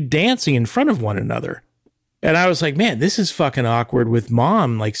provocatively dancing in front of one another. And I was like, man, this is fucking awkward with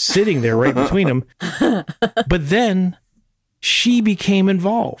mom, like sitting there right between them. But then she became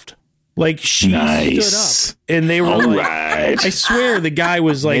involved. Like she stood up and they were I swear the guy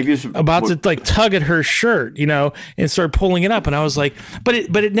was like about to like tug at her shirt, and start pulling it up. And I was like, but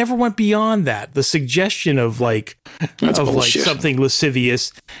it never went beyond that. The suggestion of like something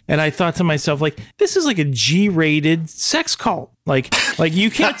lascivious. And I thought to myself, like, this is like a G-rated sex cult. Like you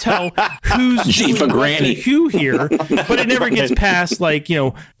can't tell who's G for granny who here, but it never gets past like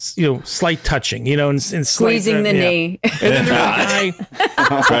slight touching, and squeezing the knee. And then there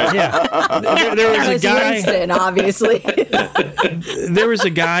was a guy. There was a guy. Winston, obviously. There was a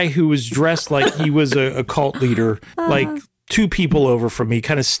guy who was dressed like he was a cult leader, like 2 people over from me,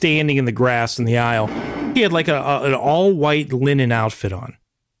 kind of standing in the grass in the aisle. He had like an all white linen outfit on.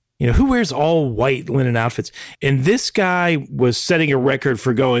 Who wears all white linen outfits? And this guy was setting a record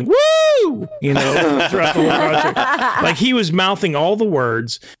for going, woo! Throughout the whole concert. Like, he was mouthing all the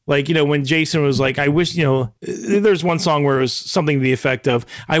words. Like, when Jason was like, I wish, there's one song where it was something to the effect of,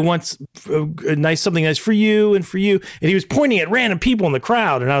 I want something nice for you and for you. And he was pointing at random people in the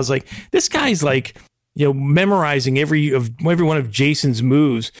crowd. And I was like, this guy's like, memorizing every one of Jason's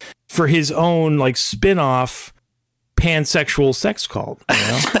moves for his own, like, spin-off pansexual sex cult.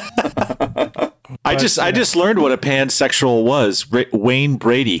 I just learned what a pansexual was. Wayne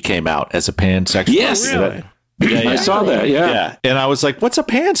Brady came out as a pansexual. Yes, really? Yeah, I saw that. Yeah, and I was like, "What's a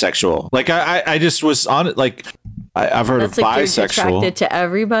pansexual?" Like, I just was on it. Like, I've heard of bisexual. Attracted to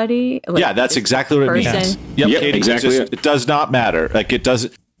everybody. Like, yeah, that's exactly what it means. Yep, exactly. It does not matter. Like, it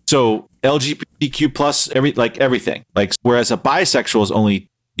doesn't. So LGBTQ plus everything. Like, whereas a bisexual is only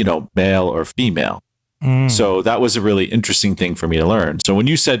male or female. So that was a really interesting thing for me to learn. So when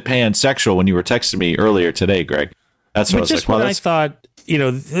you said pansexual, when you were texting me earlier today, Greg, that's what I was like. Well, I thought,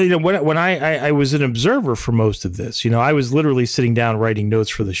 when I was an observer for most of this, I was literally sitting down writing notes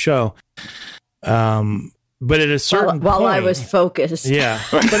for the show. But at a certain point, while I was focused. Yeah.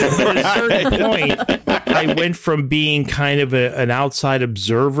 But at a certain point, I went from being kind of an outside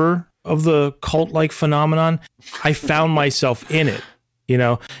observer of the cult-like phenomenon. I found myself in it. You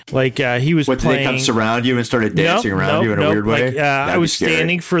know, like he was playing. Did they come surround you and started dancing around you in a weird way? Like, I was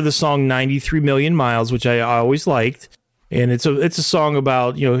standing for the song 93 Million Miles, which I always liked. And it's a song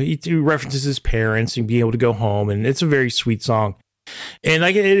about, you know, he references his parents and being able to go home. And it's a very sweet song. And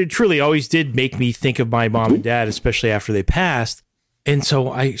like it truly always did make me think of my mom and dad, especially after they passed. And so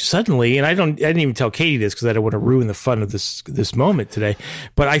I suddenly, and I didn't even tell Katie this because I don't want to ruin the fun of this moment today,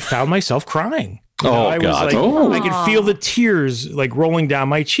 but I found myself crying. You know, I was like, I could feel the tears like rolling down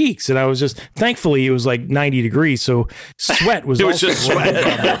my cheeks, and I was just thankfully it was like 90 degrees, so sweat was. It was just sweat,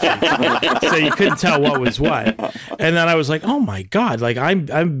 so you couldn't tell what was what. And then I was like, oh my god, like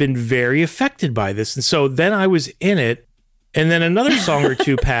I've been very affected by this, and so then I was in it, and then another song or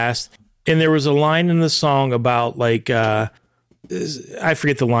two passed, and there was a line in the song about like I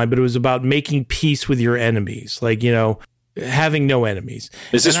forget the line, but it was about making peace with your enemies, like you know. Having no enemies.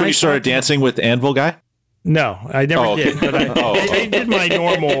 Is this when you started dancing with the Anvil guy? No, I never did. But I did my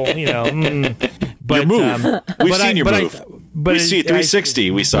normal, you know. But, your move. We've seen your move. We see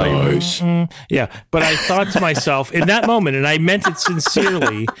 360. We saw you. Yeah, but I thought to myself in that moment, and I meant it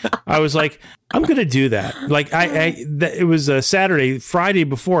sincerely. I was like, I'm going to do that. Like it was a Saturday, Friday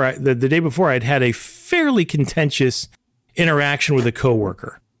before the day before. I'd had a fairly contentious interaction with a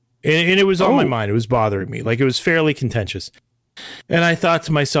coworker. And it was on my mind. It was bothering me. Like, it was fairly contentious. And I thought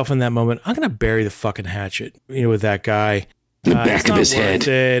to myself in that moment, I'm going to bury the fucking hatchet, you know, with that guy. The back of his head.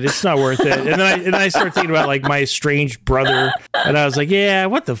 It's not worth it. And then I started thinking about, like, my estranged brother. And I was like, yeah,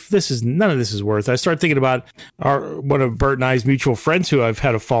 none of this is worth it. I started thinking about one of Bert and I's mutual friends who I've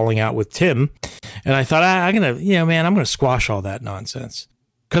had a falling out with, Tim. And I thought, I'm going to squash all that nonsense.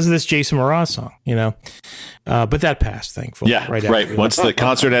 Because of this Jason Mraz song, you know, but that passed, thankfully. Yeah, right. Once the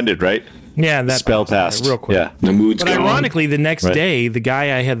concert ended, right? Yeah, that spell passed real quick. Yeah, the mood's gone. But ironically, the next day, the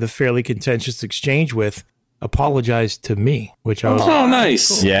guy I had the fairly contentious exchange with apologized to me, which I was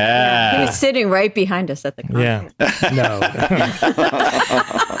nice. Cool. Yeah, he was sitting right behind us at the concert. Yeah, no,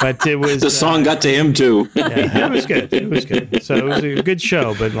 but it was the song got to him too. Yeah, it was good. So it was a good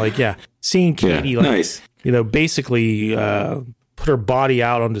show. But like, seeing Katie, nice. You know, basically. Put her body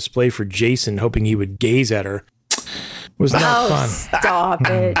out on display for Jason, hoping he would gaze at her. Was not fun. Stop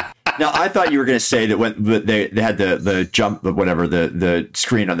it. Now, I thought you were going to say that when they had the jump, whatever, the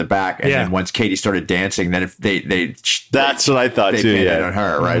screen on the back, and then once Katie started dancing, then if they that's what I thought too. Yeah, on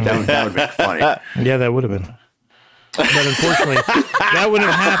her, right? That would have been funny. Yeah, that would have been. But unfortunately, that wouldn't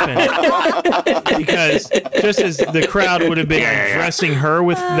have happened because just as the crowd would have been dressing her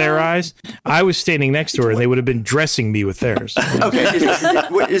with their eyes, I was standing next to her and they would have been dressing me with theirs. Okay,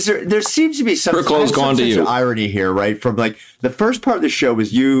 there seems to be some irony here, right? From like the first part of the show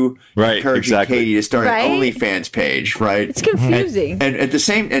was you encouraging Katie to start an OnlyFans page, right? It's confusing. And at the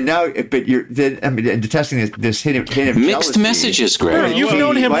same, and now, but and detesting this hint of mixed jealousy. messages, Greg. You've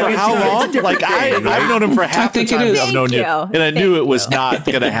known him for how long? Like I've known him for half the time I've known you, and I knew it was not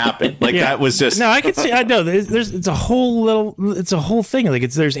going to happen. Like that was just no. I can see. I know. It's a whole thing.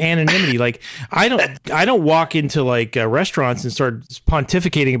 Like there's anonymity. Like I don't walk into like restaurants and start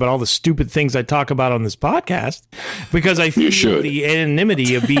pontificating about all the stupid things I talk about on this podcast because I feel the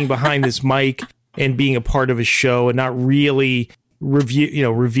anonymity of being behind this mic and being a part of a show and not really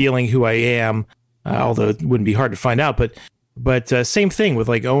revealing who I am. Although it wouldn't be hard to find out, but same thing with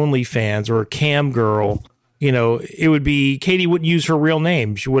like OnlyFans or Cam Girl. You know, it would be Katie wouldn't use her real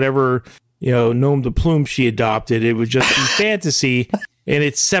name. She whatever nom de plume she adopted. It would just be fantasy, and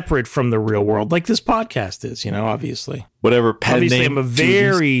it's separate from the real world, like this podcast is. You know, obviously, whatever pen obviously, name. I'm a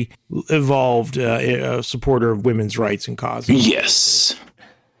very evolved supporter of women's rights and causes. Yes.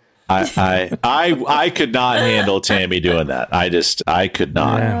 I could not handle Tammy doing that. I could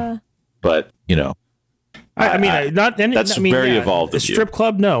not. Yeah. But that's very evolved. The strip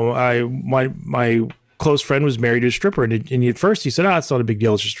club, no. My close friend was married to a stripper, and at first he said, it's not a big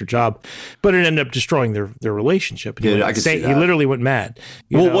deal, it's just her job. But it ended up destroying their relationship. He literally went mad.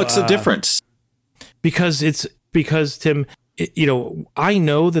 What's the difference? Because Tim, I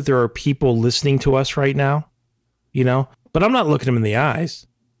know that there are people listening to us right now, but I'm not looking them in the eyes.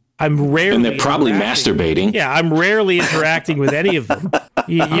 I'm rarely, and they're probably masturbating. Yeah, I'm rarely interacting with any of them.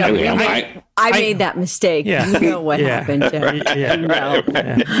 I made that mistake. Yeah. You know what happened.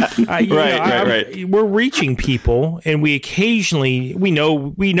 Right. We're reaching people, and we occasionally we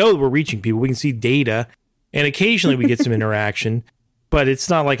know we're reaching people. We can see data, and occasionally we get some interaction. But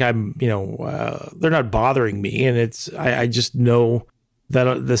it's not like I'm, they're not bothering me, and I just know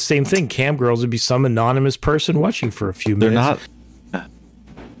that the same thing. Cam girls would be some anonymous person watching for a few minutes. They're not.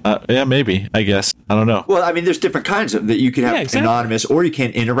 Yeah, maybe. I guess. I don't know. Well, I mean, there's different kinds of that you can have anonymous, or you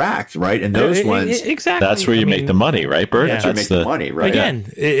can interact, right? And those ones, exactly. That's where you make the money, right, Bert? Yeah. That's where you make the money, right?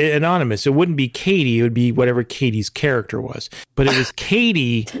 Again, anonymous. It wouldn't be Katie. It would be whatever Katie's character was. But it was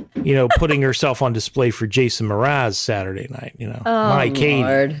Katie, putting herself on display for Jason Mraz Saturday night. My Katie.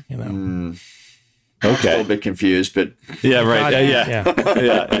 Lord. Okay, a little bit confused, but yeah, right, yeah.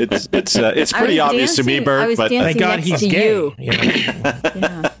 It's pretty obvious to me, Bert. But thank God he's gay.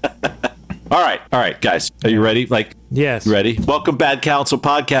 Yeah. All right, guys, are you ready? Yes, ready. Welcome, Bad Counsel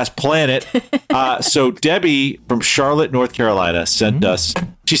Podcast Planet. So Debbie from Charlotte, North Carolina, sent us.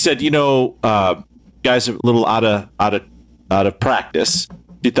 She said, guys are a little out of practice.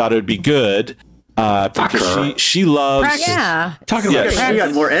 She thought it would be good. Because she loves talking about we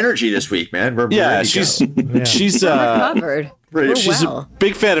got more energy this week, man. She's recovered. She's a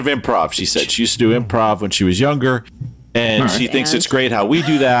big fan of improv. She said she used to do improv when she was younger, and she thinks it's great how we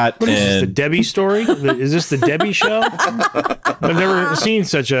do that. What is this, the Debbie story? Is this the Debbie show? I've never seen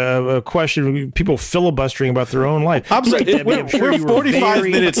such a question. People filibustering about their own life. I'm sorry, Debbie, we're 45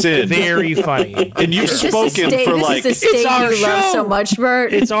 minutes in. Very funny. And you've spoken for it's our show. Love so much,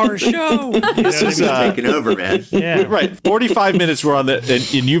 Bert. It's our show. This is taking over, man. Yeah. Right. 45 minutes we're on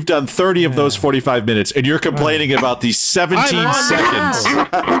and you've done 30 of those 45 minutes, and you're complaining about these 17 seconds.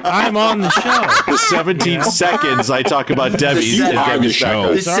 I'm on the show. The 17 seconds I talk about Debbie's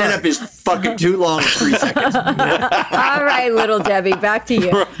show. This setup is fucking too long. 3 seconds. All right, little Debbie, back to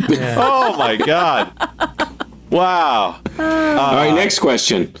you. Yeah. Oh my God! Wow. All right, next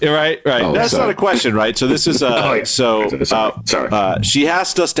question. Right. Oh, that's not a question, right? So this is sorry. She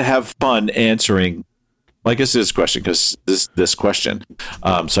asked us to have fun answering. Well, I guess this question because this question.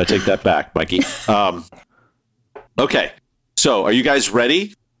 So I take that back, Mikey. Okay. So are you guys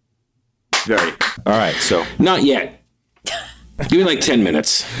ready? Very. All right. So not yet. Give me 10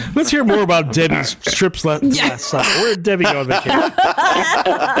 minutes. Let's hear more about Debbie's trips last night. Where did Debbie go on vacation?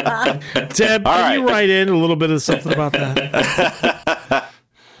 Deb, can you write in a little bit of something about that?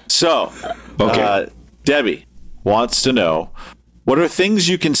 So, Debbie wants to know, what are things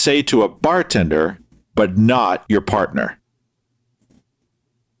you can say to a bartender but not your partner?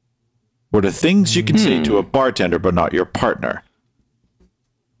 What are things you can say to a bartender but not your partner?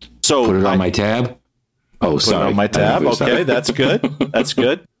 So put it on my tab. Oh, sorry. On my tab. Okay, that's good. That's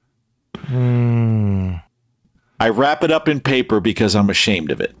good. I wrap it up in paper because I'm ashamed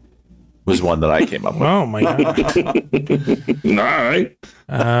of it. Was one that I came up with. Oh my God. All right.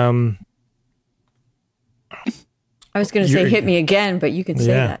 I was going to say hit me again, but you can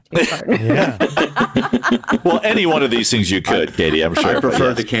say that to your partner. Yeah. Well, any one of these things you could, Katie, I'm sure. I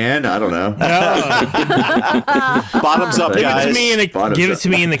prefer the can. I don't know. Bottoms up, guys. Give it to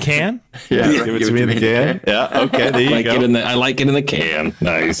me in the can. Yeah, give it to me in the can. Yeah, okay, there you go. I like it in the can.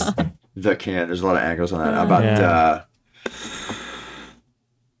 Nice. The can. There's a lot of angles on that. How about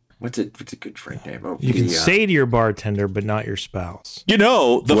what's a good drink name? Oh, you can say to your bartender, but not your spouse. The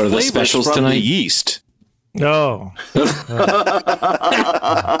flavors specials from tonight? The yeast. Oh.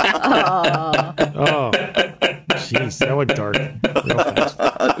 Oh. Jeez, that went dark real fast.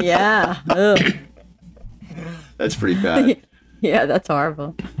 Yeah. Ugh. That's pretty bad. Yeah, that's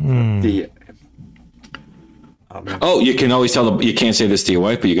horrible. You can always tell you can't say this to your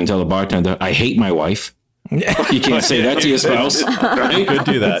wife, but you can tell the bartender, I hate my wife. You can't say that to your spouse. Right? Could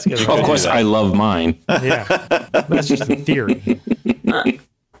do that. Of course, I love mine. Yeah. That's just a theory.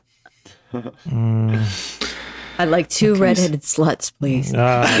 I'd like 2 redheaded sluts, please.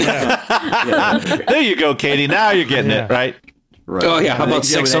 There you go, Katie. Now you're getting it, right? Right. Oh, yeah. How about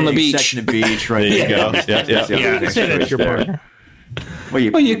sex on the beach? Sex on the beach, right? There you go. Yeah. Say that to your partner. Well,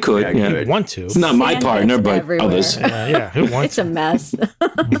 you could. Yeah. You'd want to. It's not my partner, but everywhere. others. Yeah. Who wants It's a mess.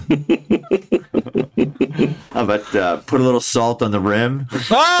 How about put a little salt on the rim?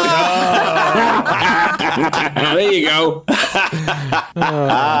 There you go.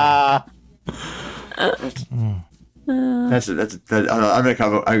 I'm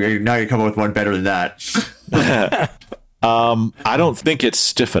gonna come up with one better than that. I don't think it's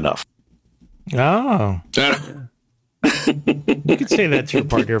stiff enough. Oh. You could say that to your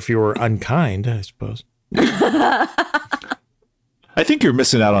partner if you were unkind, I suppose. I think you're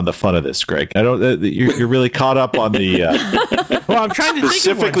missing out on the fun of this, Greg. I don't. You're really caught up on the. Well, I'm trying to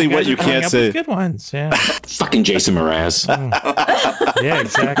specifically think of what you can't say. Good ones, yeah. Fucking Jason Mraz. Yeah,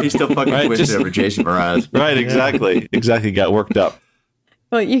 exactly. He's still fucking twisted over Jason Mraz. Right, exactly. Exactly. Got worked up.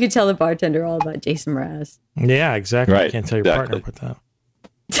 Well, you could tell the bartender all about Jason Mraz. Yeah, exactly. Right, You can't tell your partner about that.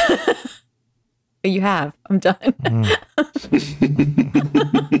 You have. I'm done.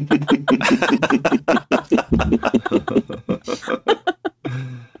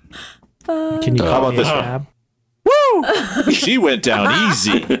 Can you call about this one? Woo! She went down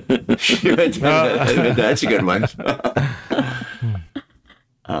easy. That's a good one.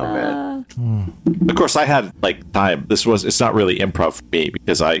 Oh man! Of course, I had like time. It's not really improv for me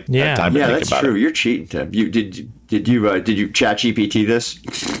because I had time to think that's about true. it. You're cheating, Tim. Did you chat GPT this?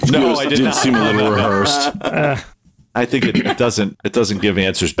 No, I did not. Seem a little rehearsed. I think it doesn't give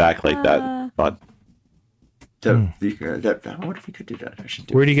answers back like that. But I wonder if we could do that. I should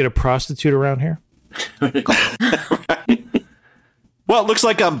do Where do you get a prostitute around here? right. Well, it looks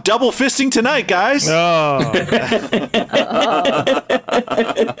like I'm double fisting tonight, guys. Oh,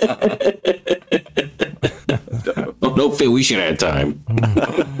 No, Phil, we should have had time.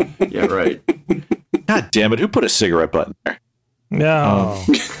 Yeah, right. God damn it! Who put a cigarette button there? no.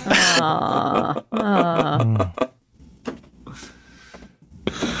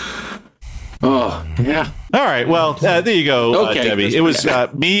 Oh, yeah. All right. Well, there you go, Okay. Debbie. It was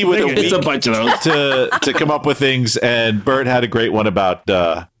me with a It's a week bunch of those. to come up with things, and Bert had a great one about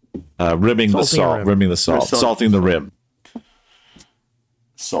rimming the salt, rimming the salt, salting the rim.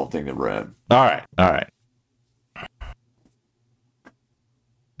 Salting the rim. All right.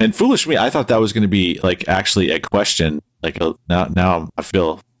 And foolish me, I thought that was going to be like actually a question. Like now I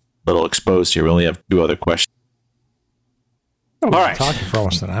feel a little exposed here. We only have 2 other questions. Oh, we've All been right. talking for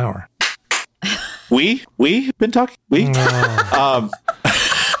almost an hour. We've been talking.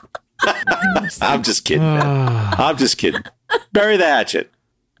 I'm just kidding, man. I'm just kidding. Bury the hatchet.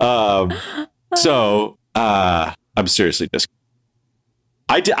 I'm seriously just.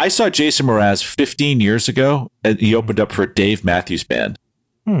 I saw Jason Mraz 15 years ago, and he opened up for a Dave Matthews Band.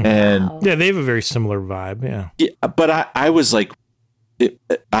 And Yeah, they have a very similar vibe. Yeah. but I was like,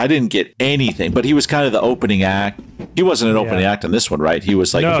 I didn't get anything. But he was kind of the opening act. He wasn't an opening act on this one, right? He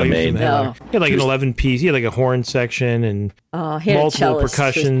was like the main. He had like an 11-piece. He had like a horn section and he had multiple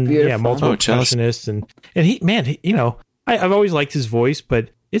percussion. Yeah, multiple percussionists and I've always liked his voice,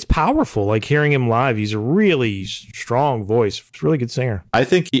 but it's powerful. Like hearing him live, he's a really strong voice. He's a really good singer. I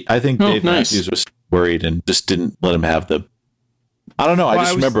think Dave Matthews was worried and just didn't let him have the. I don't know. I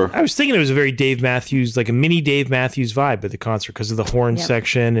remember. I was thinking it was a very Dave Matthews, like a mini Dave Matthews vibe at the concert because of the horn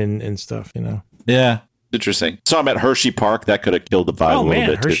section and stuff, Yeah, interesting. Saw him at Hershey Park. That could have killed the vibe a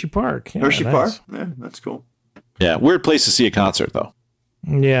little bit. Hershey Park. Yeah, Hershey nice. Park? Yeah, that's cool. Yeah, weird place to see a concert, though.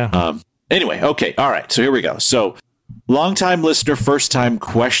 Yeah. Anyway, okay. All right. So here we go. So, long-time listener, first-time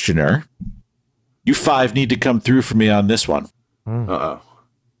questioner. You 5 need to come through for me on this one. Uh-oh.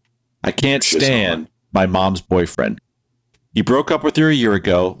 I can't stand my mom's boyfriend. He broke up with her a year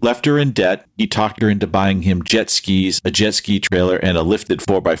ago, left her in debt. He talked her into buying him jet skis, a jet ski trailer, and a lifted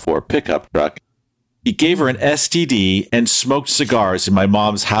 4x4 pickup truck. He gave her an STD and smoked cigars in my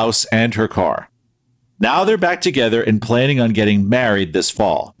mom's house and her car. Now they're back together and planning on getting married this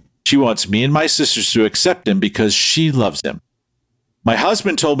fall. She wants me and my sisters to accept him because she loves him. My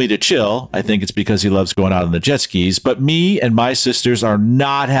husband told me to chill. I think it's because he loves going out on the jet skis, but me and my sisters are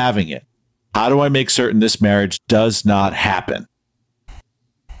not having it. How do I make certain this marriage does not happen?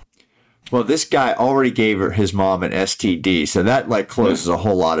 Well, this guy already gave his mom an STD, so that like closes a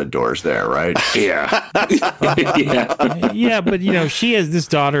whole lot of doors there, right? Yeah. Yeah, but she has this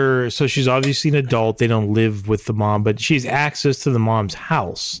daughter, so she's obviously an adult. They don't live with the mom, but she has access to the mom's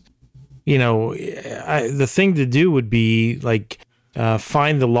house. The thing to do would be like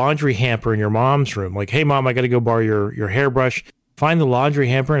find the laundry hamper in your mom's room. Like, hey, mom, I got to go borrow your hairbrush. Find the laundry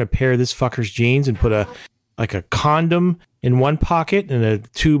hamper and a pair of this fucker's jeans and put a condom in one pocket and a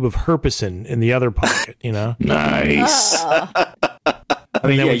tube of Herpecin in the other pocket, Nice. And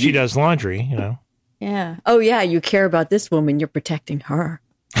then when she does laundry, Yeah. Oh, yeah. You care about this woman. You're protecting her.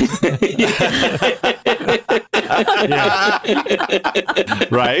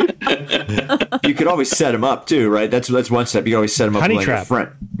 Right? You could always set him up too, right? That's one step. You can always set him up Honey like trap. a friend.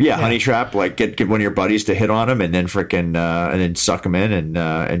 Yeah, honey trap. Like get one of your buddies to hit on him and then and then suck him in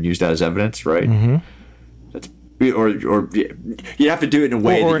and use that as evidence, right? Mm-hmm. That's or you have to do it in a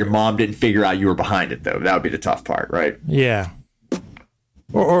way that your mom didn't figure out you were behind it, though. That would be the tough part, right? Yeah.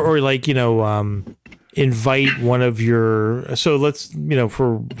 Or like invite one of your, so let's,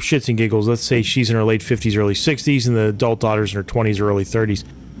 for shits and giggles, let's say she's in her late 50s, early 60s, and the adult daughter's in her 20s or early 30s.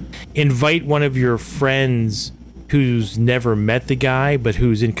 Invite one of your friends who's never met the guy, but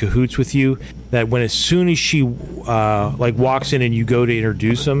who's in cahoots with you, that as soon as she walks in and you go to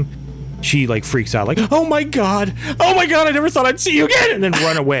introduce him, she like freaks out, like, oh my god, I never thought I'd see you again, and then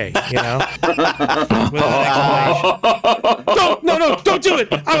run away, don't do it,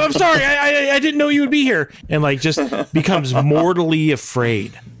 I'm sorry, I didn't know you would be here, and like just becomes mortally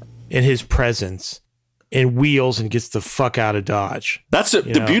afraid in his presence and wheels and gets the fuck out of Dodge. That's the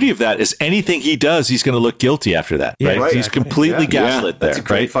beauty of that is anything he does, he's going to look guilty after that, right? Exactly. He's completely gaslit there. That's a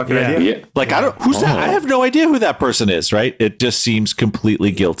great fucking idea. Yeah. Like, who's that? I have no idea who that person is, right? It just seems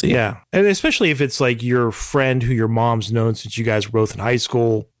completely guilty. Yeah. And especially if it's like your friend who your mom's known since you guys were both in high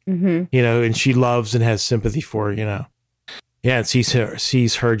school, and she loves and has sympathy for, Yeah, and sees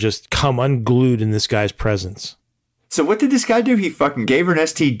her just come unglued in this guy's presence. So what did this guy do? He fucking gave her an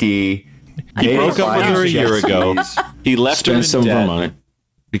STD. He broke up with her a year ago. He left her in debt money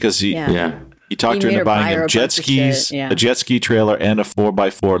because he talked her into buying him jet skis, a jet ski trailer, and a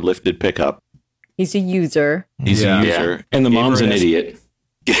 4x4 lifted pickup. He's a user. He's a user. And the mom's an idiot.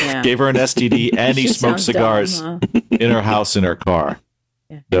 Gave her an STD, and he smoked cigars in her house in her car.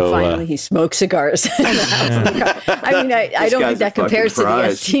 Yeah. So, finally, he smoked cigars. I mean, I don't think that compares to the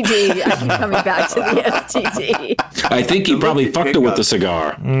STD. I keep coming back to the STD. I think he probably fucked her with the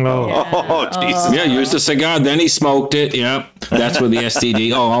cigar. Oh, Jesus. Yeah, used the cigar, then he smoked it. Yeah, that's where the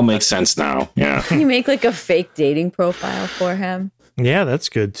STD. Oh, all makes sense now. Yeah. Can you make like a fake dating profile for him? Yeah, that's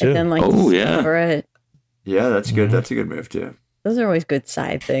good too. And then, like, for it. Yeah, that's good. That's a good move too. Those are always good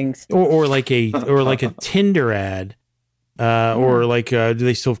side things. Or like a Tinder ad. Or like, do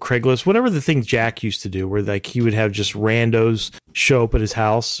they still have Craigslist? Whatever the thing Jack used to do, where like he would have just randos show up at his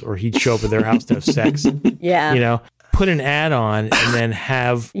house, or he'd show up at their house to have sex. Yeah, put an ad on and then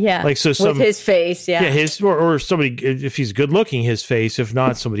have like with his face, his or somebody, if he's good looking, his face. If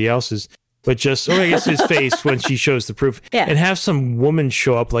not, somebody else's. But just I guess his face when she shows the proof, and have some woman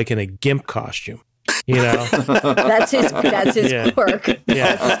show up like in a gimp costume. That's his quirk.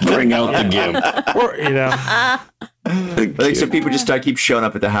 Yeah, bring out the gimp. Or like so people just keep showing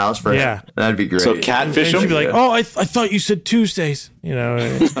up at the house for him. That'd be great. So catfish him. She'd be like, "Oh, I thought you said Tuesdays."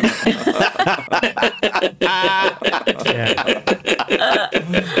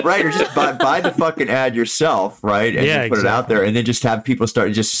 Right, or just buy the fucking ad yourself, right? And just put it out there, and then just have people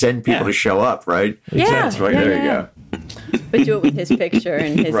send people to show up, right? Yeah, that's right. There you go. But do it with his picture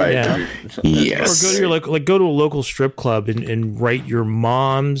and his right. Yes. Or go to a local strip club and write your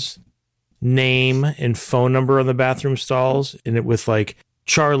mom's name and phone number on the bathroom stalls, and it with like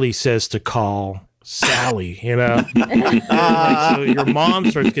Charlie says to call Sally, so your mom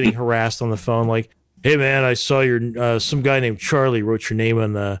starts getting harassed on the phone, like, hey man, I saw your some guy named Charlie wrote your name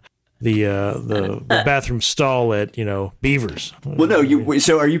on the bathroom stall at Beavers. Well, no,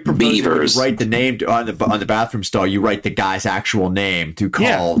 so are you proposing to write the name on the bathroom stall? You write the guy's actual name to call.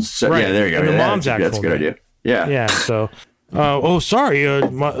 Yeah, so, yeah, there you go. And the mom's actual that's a good idea. Yeah. So. Sorry.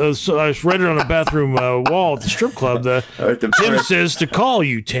 So I read it on a bathroom wall at the strip club. Tim says to call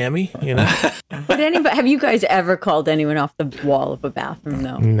you, Tammy. But have you guys ever called anyone off the wall of a bathroom?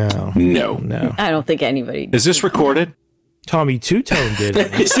 No. No. I don't think anybody. Is this recorded? Tommy Two-Tone did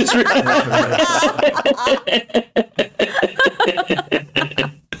it. Is this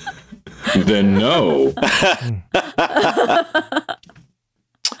Then no.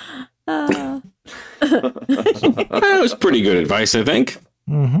 That was pretty good advice, I think.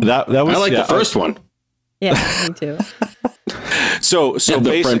 Mm-hmm. That was. I like the first one. Yeah, me too. So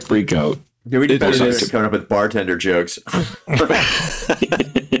the friend freak out. Yeah, we did coming up with bartender jokes.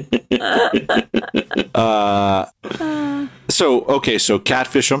 So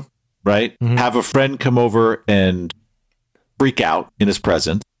catfish him, right? Mm-hmm. Have a friend come over and freak out in his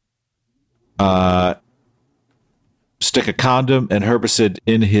presence. Stick a condom and herbicide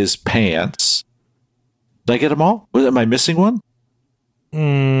in his pants. Did I get them all? Am I missing one?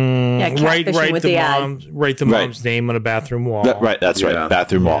 Write the mom's name on a bathroom wall. That's right.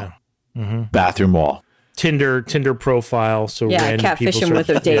 Bathroom wall. Mm-hmm. Bathroom wall. Tinder profile. So catfish him with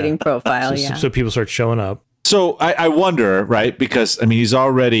a dating profile. So people start showing up. So I wonder, right? Because I mean, he's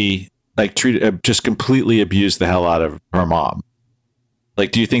already like just completely abused the hell out of her mom.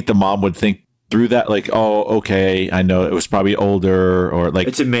 Like, do you think the mom would think through that? Like, oh, okay, I know it was probably older, or like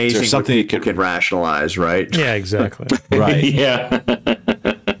it's amazing something you can rationalize, right? Yeah, exactly. Right. Yeah.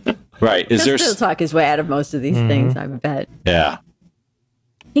 Right. Is there still talk his way out of most of these things? I bet. Yeah.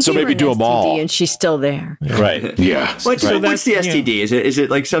 So maybe do them all, and she's still there. Right. Yeah. What's the STD? Is it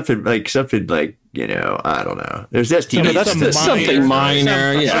like something like I don't know. There's STD. That's something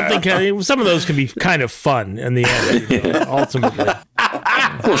minor. Some of those can be kind of fun in the end. Ultimately.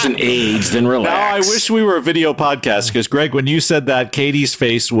 Wasn't AIDS, then relax. Now I wish we were a video podcast, because Greg, when you said that, Katie's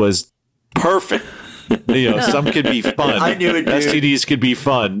face was perfect. Some could be fun. I knew it. STDs could be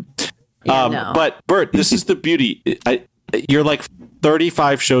fun. No. But Bert, this is the beauty. You're like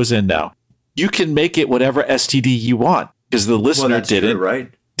 35 shows in now. You can make it whatever STD you want because the listener didn't. True,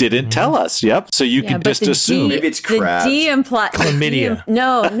 right? Didn't tell us. Yep. So you can just assume. Maybe it's crabs. The D implies chlamydia.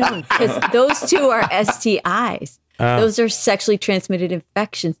 No, because those two are STIs. Those are sexually transmitted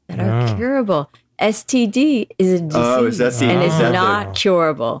infections that are curable. STD is a disease, and it's not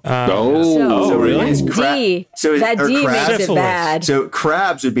curable. So really? Is D. So that D makes it syphilis. bad. So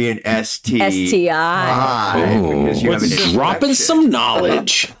crabs would be an STI. because you have an Dropping some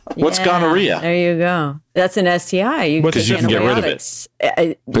knowledge. What's gonorrhea? There you go. That's an STI. Because you can get rid of it.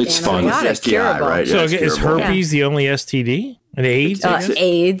 It's fun. It's STI, curable. right? So Yeah, is herpes the only STD? And AIDS? AIDS.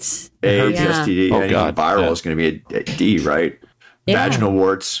 AIDS, Yeah. STD, Oh, any God. viral Yeah. is going to be a D, right? Yeah. Vaginal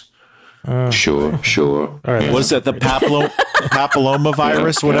warts. Sure. All right. What is that? The papilloma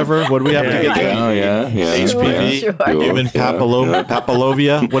virus? Whatever. What do we have to get? Yeah. HPV, Sure. human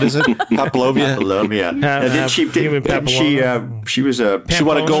papillovia. What is it? Papillovia. Palomia. And then she was a She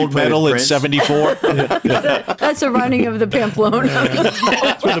won a gold medal in Prince. '74. That's a running of the Pamplona.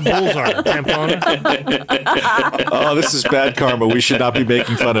 That's where the bulls are. Pamplona. Oh, this is bad karma. We should not be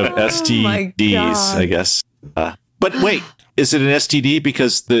making fun of STDs, God. I guess. But wait, is it an STD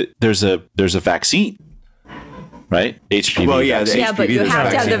because there's a vaccine, right? HPV. Well, yeah, vaccine. Yeah, but you there's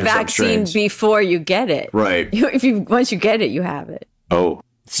have to have the vaccine for some vaccine strains. before you get it. Right. Once you get it, you have it. Oh,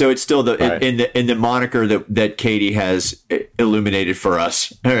 So it's still Right. in the moniker that Katie has illuminated for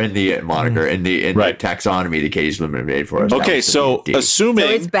us, or in the moniker in the Right. taxonomy that Katie's illuminated for us. okay. That So was the D. assuming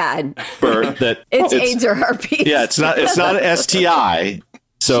So it's bad. Bert, that It's AIDS or herpes. yeah, it's not an STI.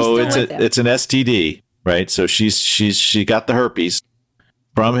 So She's still with him. it's an STD, right? So she got the herpes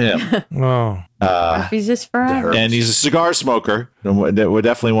from him, Oh. Herpes is forever. and he's a cigar smoker. And we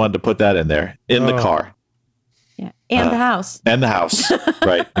definitely wanted to put that in there in the car Yeah. And the house. and the house,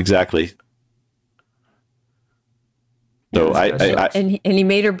 right? Exactly. So I And he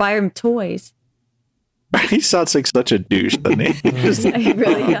made her buy him toys. he sounds like such a douche, doesn't he? He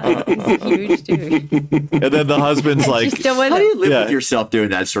really does. He's a huge dude. And then the husband's And like, she's still with How do you him. live Yeah. with yourself doing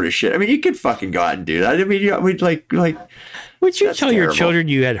that sort of shit? I mean, you could fucking go out and do that. I mean, we'd like. Would you That's tell your terrible. children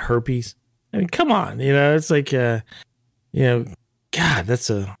you had herpes? I mean, come on. It's like, God, that's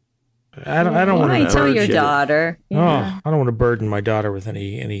a. I don't Why want tell to. your daughter? Yeah. I don't want to burden my daughter with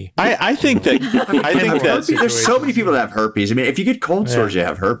any. I think that Herpes, there's so many people that have herpes. I mean, if you get cold sores, you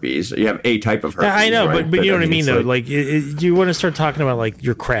have herpes. You have a type of herpes. Yeah, I know, right? but you know what I mean, it's though. Like, you want to start talking about like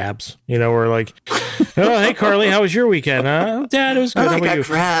your crabs, or like, oh, hey, Carly, how was your weekend? Dad, it was good. I How about got you?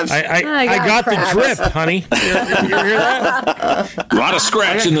 crabs. I got got the crabs. drip, honey. You hear that? A lot of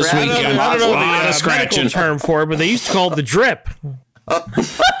scratching this I weekend. don't know A lot the of scratching. medical term for it, but they used to call it the drip.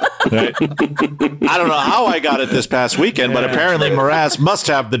 Right? I don't know how I got it this past weekend, but apparently Mraz must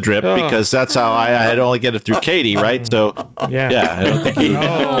have the drip because that's how I had only get it through Katie, right? So Yeah. I don't think he.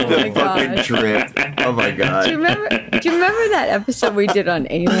 Oh my fucking god. drip. Oh my god. Do you remember that episode we did on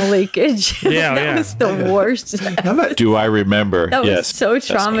anal leakage? Yeah, that yeah. was the worst. Do I remember? That was Yes. so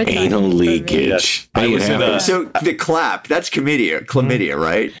traumatizing. Anal for me. leakage. Yes. I They was in have a- it. So the clap, that's chlamydia,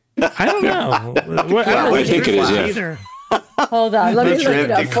 right? I don't know. I don't know I what think it is, yeah. either. Hold on, let me The look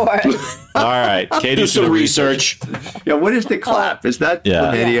it up drip. for us. All right, Do Katie's some gonna research. Yeah, what is the clap? Is that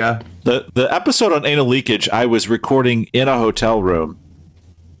Yeah. chlamydia? The episode on anal leakage I was recording in a hotel room,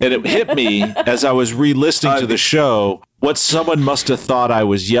 and it hit me as I was re-listening to the show what someone must have thought I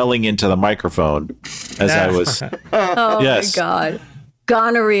was yelling into the microphone as I was. Oh Yes. my god.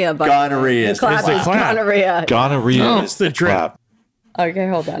 Gonorrhea, by Gonorrhea the is clap the is clap. gonorrhea. Gonorrhea. It's the drip. Crap. Okay,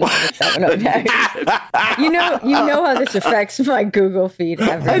 hold on. That one okay. You know how this affects my Google feed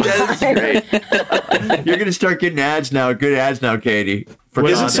every That's time. great. You're gonna start getting ads now. Good ads now, Katie. For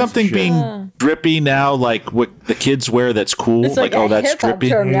Isn't condoms something and shit. being drippy now like what the kids wear that's cool? It's like oh, a that's hip-hop drippy?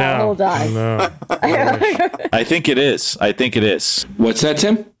 term now. No. Hold on. No. I think it is. What's that,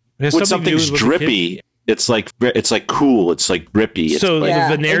 Tim? There's When something to do something's with the kid. drippy, it's like cool. It's like drippy. It's So like, Yeah,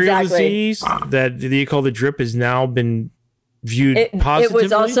 the venereal exactly. disease that you call the drip has now been viewed It positively.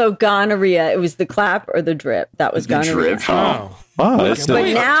 was also gonorrhea. It was the clap or the drip. That was The gonorrhea. drip. Oh, wow, that's But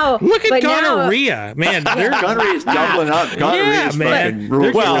the, now, look at but now- gonorrhea, man. They're, Gonorrhea is doubling up. Gonorrhea Yeah, is man. fucking They're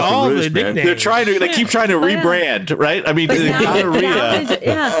rules getting the all the roost, man. nicknames. they keep trying to rebrand, right? I mean, But now, gonorrhea.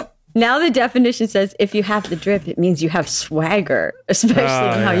 yeah. Now the definition says if you have the drip, it means you have swagger, especially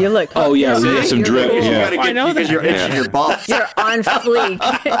in how yeah. you look. Oh, yeah, we got some You're drip, cool. yeah. You gotta I get, know because that. you're itching your balls. You're on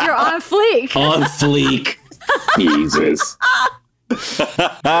fleek. You're on fleek. On fleek. Jesus.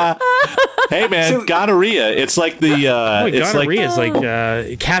 Hey man, gonorrhea. It's like the gonorrhea is like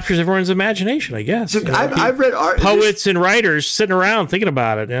it captures everyone's imagination, I guess. So I've read poets and writers sitting around thinking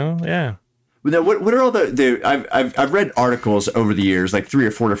about it. Yeah. Now, what are all I've read articles over the years, like 3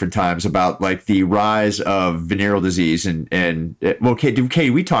 or 4 different times, about like the rise of venereal disease and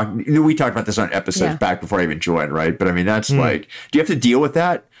Kate, we talked about this on episodes back before I even joined, right? But I mean, that's like, do you have to deal with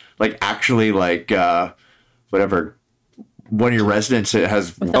that? Like actually, like whatever, one of your residents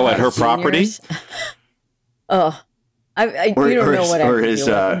has at her property. I you don't know what I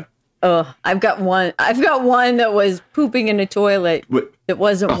feel. I've got one that was pooping in a toilet that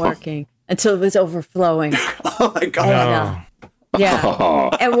wasn't working until it was overflowing. Oh my god! Yeah,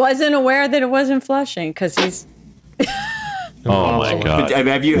 and wasn't aware that it wasn't flushing because he's. Oh my god! But,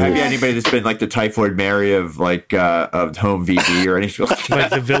 have you anybody that's been like the typhoid Mary of like of home VD or anything like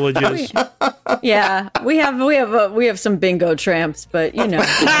the villages? Yeah, we have some bingo tramps, but you know.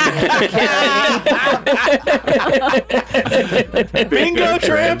 Bingo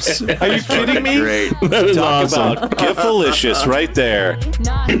tramps? Are you kidding me? Great. Talk about Gifalicious right there.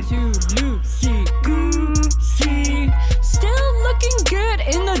 Not too loosey goosey. Still looking good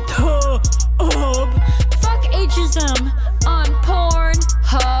in the tub. Fuck ageism on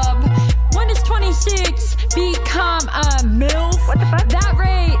Pornhub. When does 26 become a MILF? What the fuck? That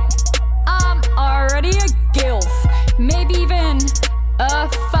rate, I'm already a GILF. Maybe even a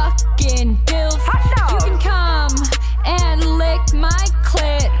fucking DILF. You can come and lick my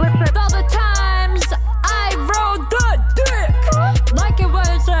clit. All the times I rode the dick like it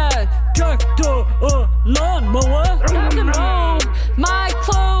was a tractor lawnmower. Got to mow my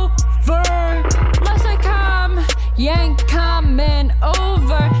clover. Less I come, yank coming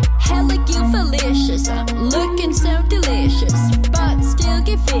over. Hella gilfalicious, looking so delicious, but still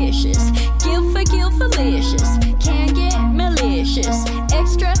get vicious. Gilfalicious, can't get malicious,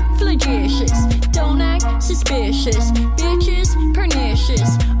 extra flagitious. Don't act suspicious, bitches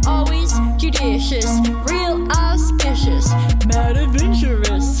pernicious, always judicious, real auspicious, mad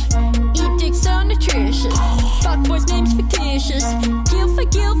adventurous, eat dick so nutritious, fuckboys names fictitious,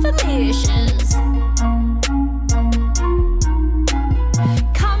 gilfalicious.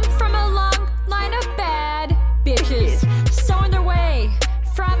 Come from a long line of bad bitches, sewing their way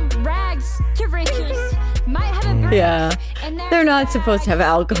from rags to riches. Might have a break. Yeah, they're not supposed to have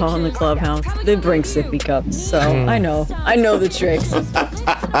alcohol in the clubhouse. They bring sippy cups, so I know the tricks.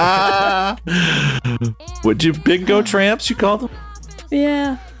 Would you bingo tramps? You call them?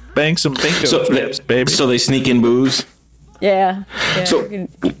 Yeah. Bang some bingo tramps, baby. So they sneak in booze. Yeah. So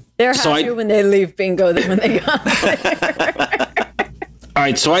they're happier when they leave bingo than when they got there. All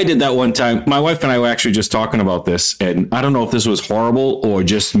right, so I did that one time. My wife and I were actually just talking about this, and I don't know if this was horrible or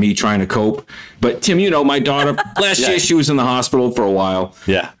just me trying to cope. But Tim, you know, my daughter, last year she was in the hospital for a while.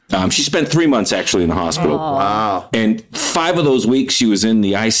 Yeah. She spent 3 months actually in the hospital. Aww. Wow. And 5 of those weeks she was in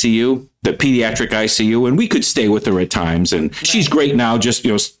the ICU, the pediatric ICU, and we could stay with her at times. And she's great now, just,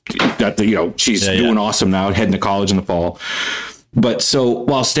 she's doing awesome now, heading to college in the fall. But so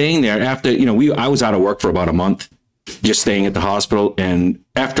while staying there, after, I was out of work for about a month, just staying at the hospital. And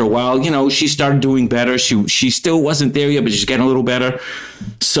after a while, she started doing better. She still wasn't there yet, but she's getting a little better.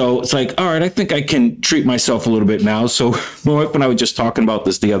 So it's like, all right, I think I can treat myself a little bit now. So my wife and I were just talking about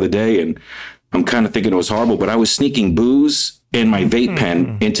this the other day, and I'm kind of thinking it was horrible, but I was sneaking booze and my vape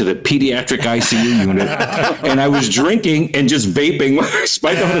pen into the pediatric ICU unit, and I was drinking and just vaping.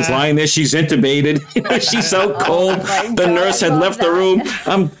 My daughter's lying there. She's intubated. She's so cold. The nurse had left the room.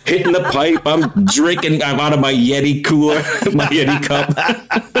 I'm hitting the pipe. I'm drinking. I'm out of my Yeti cooler, my Yeti cup.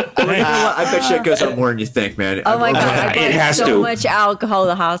 I bet you it goes up more than you think, man. Oh my god! It has so to. much alcohol at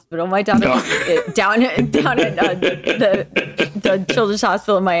the hospital. My daughter down at the Children's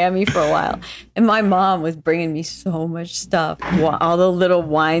Hospital in Miami for a while, and my mom was bringing me so much stuff. All the little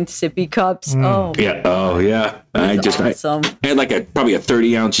wine sippy cups. Oh yeah. Oh yeah. I awesome. I had probably a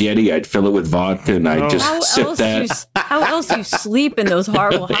 30-ounce Yeti. I'd fill it with vodka, and I'd just sip that. How else do you sleep in those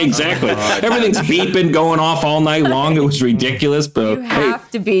horrible hospitals? Exactly. Everything's beeping, going off all night long. It was ridiculous, but you have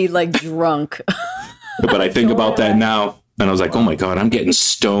to be like drunk. But I think about that now, and I was like, oh my God, I'm getting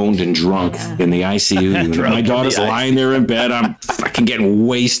stoned and drunk in the ICU unit. My daughter's lying there in bed. I'm fucking getting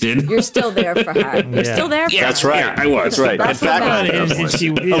wasted. You're still there for her. You're still there for her. That's right. Yeah, I was. That's right. In fact, a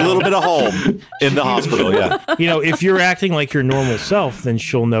little bit of home in the hospital, yeah. If you're acting like your normal self, then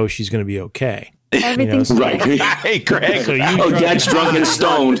she'll know she's going to be okay. Everything's right. Hey, Greg. So Dad's drunk and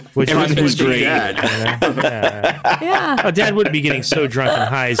stoned. Which Everything's great. Yeah. Dad wouldn't be getting so drunk and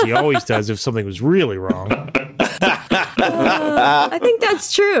high as he always does if something was really wrong. I think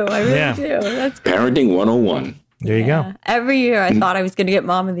that's true. I really do. That's good. Parenting 101. There you go. Every year I thought I was going to get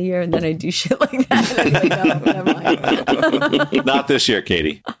Mom of the Year, and then I do shit like that. And I'm like, no, never mind. Not this year,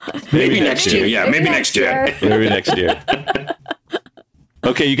 Katie. Maybe next year. Yeah, maybe next year. Maybe next year.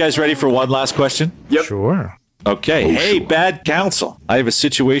 Okay, you guys ready for one last question? Yep. Sure. Okay. Hey, bad counsel. I have a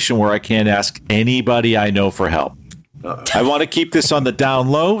situation where I can't ask anybody I know for help. I want to keep this on the down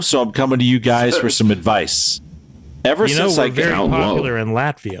low, so I'm coming to you guys for some advice. Ever since we're I very got popular in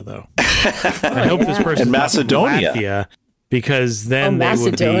Latvia, though. I hope this person in Macedonia, Latvia, because then they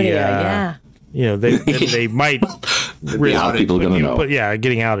would be, they might really a lot of people are going to know. But yeah,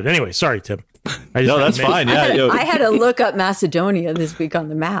 getting outed. Anyway, sorry, Tim. No, that's fine. Yeah, I had to look up Macedonia this week on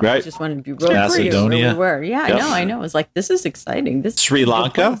the map. Right. I just wanted to be real Macedonia. clear where we were. Yeah, Yep. I know. I was like, this is exciting. This Sri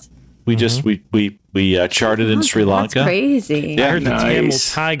Lanka. We just we charted in Sri Lanka. That's crazy. I heard the Tamil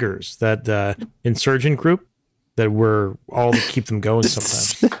Nice. Tigers, that insurgent group, that were all to keep them going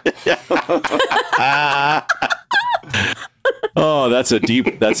sometimes. Oh, that's deep.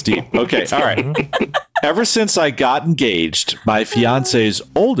 Okay, all right. Ever since I got engaged, my fiance's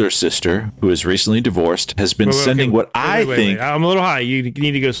older sister, who is recently divorced, has been sending what I think. Wait. I'm a little high. You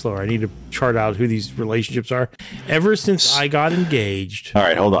need to go slower. I need to chart out who these relationships are. Ever since I got engaged. All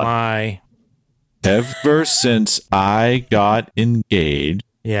right, hold on. Ever since I got engaged,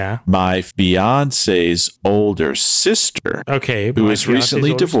 my fiance's older sister, who is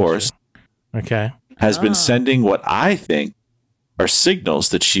recently divorced, has been sending what I think are signals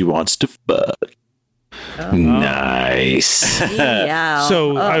that she wants to fuck. Nice. Yeah.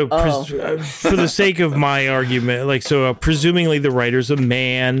 So, for the sake of my argument, presumably the writer's a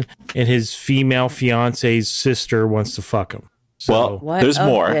man, and his female fiance's sister wants to fuck him. So, there's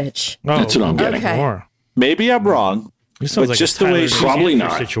more. Bitch. That's what I'm getting. Okay. More. Maybe I'm wrong. This sounds But like just a the way Tyler she- Probably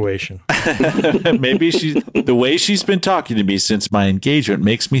Sanford not. situation. Maybe the way she's been talking to me since my engagement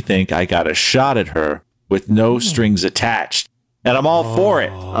makes me think I got a shot at her with no strings attached. And I'm all for it.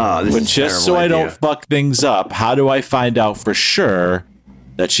 This But is a just so terrible I don't idea. fuck things up, how do I find out for sure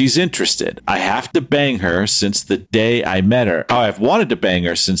that she's interested? I have to bang her since the day I met her. Oh, I've wanted to bang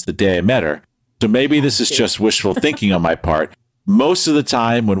her since the day I met her. So maybe this is just wishful thinking on my part. Most of the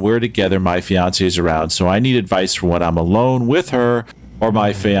time when we're together, my fiance is around. So I need advice for when I'm alone with her or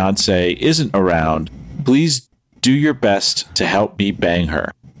my fiance isn't around. Please do your best to help me bang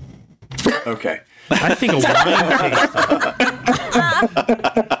her. Okay. I think a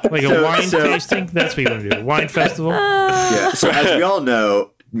wine tasting. That's what you want to do. A wine festival. Yeah. So as we all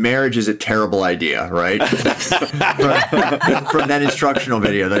know, marriage is a terrible idea, right? from that instructional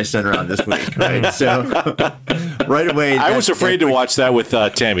video that I sent around this week, right? So right away, I was afraid to watch that with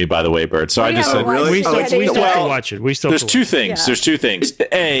Tammy, by the way, Bert. So I just said, really? We still have to watch it. There's two things. Yeah. There's two things.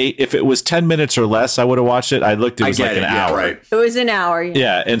 A, if it was 10 minutes or less, I would have watched it. I looked, it was like an hour. Right. It was an hour.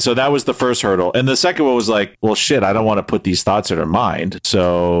 Yeah, and so that was the first hurdle. And the second one was like, well, shit, I don't want to put these thoughts in her mind.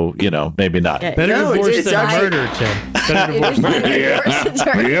 So, maybe not. Yeah. Better No, divorce it's than actually- murder, Tim. Better It divorce is than better murder. divorce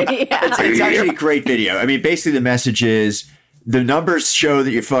attorney. Yeah. It's actually a great video. I mean, basically the message is the numbers show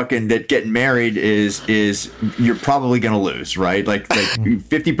that that getting married is you're probably going to lose, right? Like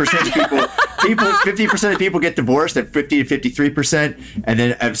 50% of people 50% of people get divorced at 50 to 53%, and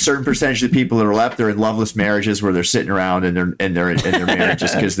then a certain percentage of the people that are left, they're in loveless marriages where they're sitting around and they're in their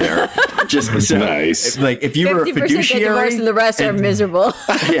marriages because they're just so, Nice. like if you were a 50% get fiduciary divorced and the rest are miserable.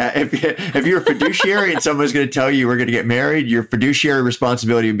 yeah, if you're a fiduciary and someone's going to tell you we're going to get married, your fiduciary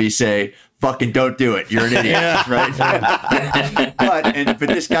responsibility would be say, "Fucking don't do it. You're an idiot." Right? but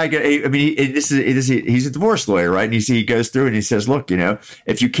this guy, he's a divorce lawyer, right? And he goes through and he says, "Look,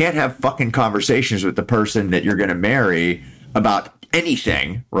 if you can't have fucking conversations with the person that you're going to marry about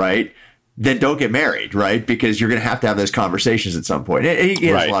anything, right?" Then don't get married, right? Because you're going to have those conversations at some point. And he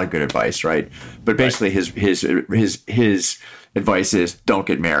has a lot of good advice, right? But basically, his advice is don't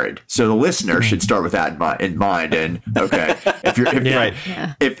get married. So the listener should start with that in mind. And okay,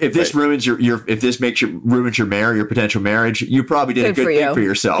 if this ruins if this ruins your potential marriage, you probably did a good thing for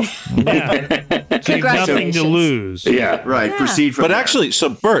yourself. Yeah. So you have nothing to lose. Yeah. Right. Yeah. Proceed from But there. actually, so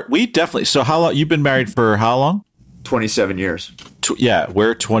Bert, so how long, you've been married for how long? 27 years.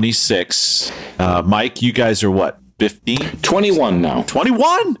 We're 26. Mike, you guys are what, 15? 21 now.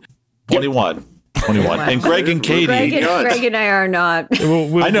 21? 21. And Greg and Katie. Greg and I are not.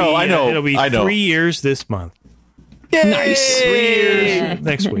 I know. It'll be 3 years this month. Yay! Nice. 3 years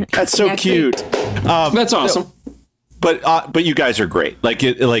next week. That's so cute. That's awesome. But you guys are great. Like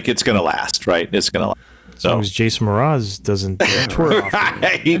it's gonna last, right? It's gonna last. As long as Jason Mraz doesn't tour off.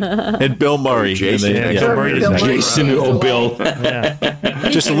 And Bill Murray. Jason. Bill Murray doesn't- Jason, Bill. Yeah.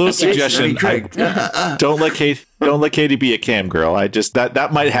 Just a little suggestion. Craig. Don't let Katie be a cam girl. That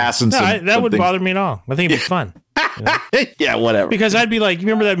might hasten some. That would something. bother me at all. I think it'd be fun. Yeah, whatever. Because I'd be like, you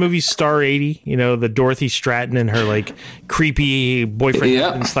remember that movie Star 80? You know, the Dorothy Stratton and her like creepy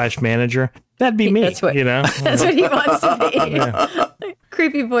boyfriend / manager. That'd be me. That's what he wants to be. Yeah.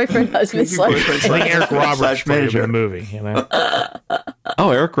 Creepy boyfriend, husband / like Eric Roberts manager in the movie. You know.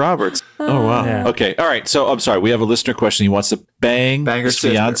 Oh, Eric Roberts. Oh wow. Yeah. Okay. All right. So I'm sorry. We have a listener question. He wants to bang his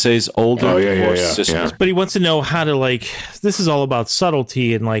fiance's older divorced sister. Yeah. But he wants to know how to This is all about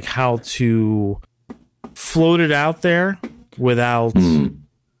subtlety and how to float it out there without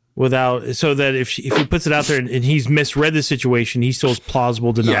so that if he puts it out there and he's misread the situation, he still has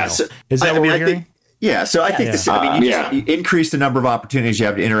plausible denial. Yeah, so, is that what we're hearing? So I think you increase the number of opportunities you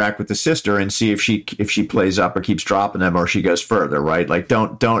have to interact with the sister and see if she plays up or keeps dropping them or she goes further, right? Like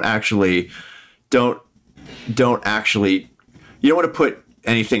don't actually you don't want to put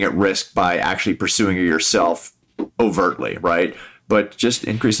anything at risk by actually pursuing her yourself overtly, right? But just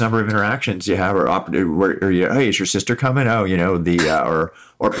increase the number of interactions you have, hey, is your sister coming? Oh,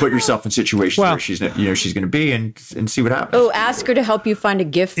 or put yourself in situations where she's going to be and see what happens. Oh, ask her to help you find a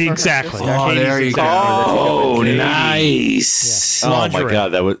gift for exactly. her. Oh, there you go. Oh, nice. Yeah. Oh my God,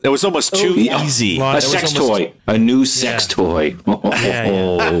 that was almost too easy. A sex toy, a new sex toy.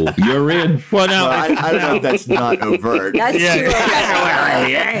 Oh, you're in. Well, now I don't know if that's not overt. That's true.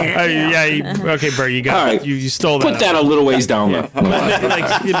 Okay, Bert, you got it. You stole that. Put that a little ways down there.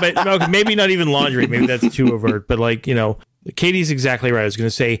 Maybe not even laundry. Maybe that's too overt. But Katie's exactly right. I was going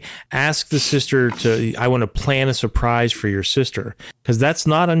to say, ask the sister I want to plan a surprise for your sister, because that's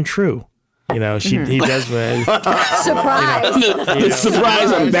not untrue. He does. Surprise!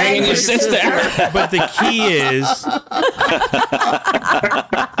 Surprise! I'm banging your sister. But the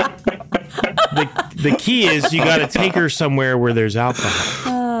key is, you got to take her somewhere where there's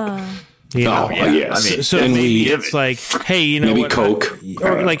alcohol. Yes. So maybe it's like, hey, maybe what, Coke,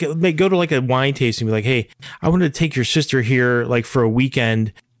 or go to a wine tasting. Be like, hey, I want to take your sister here for a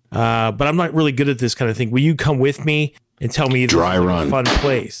weekend, but I'm not really good at this kind of thing. Will you come with me and tell me dry run fun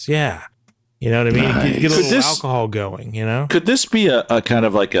place? Yeah, you know what I mean. Nice. Get a little alcohol going. Could this be a kind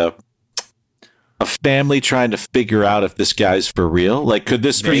of like a family trying to figure out if this guy's for real? Could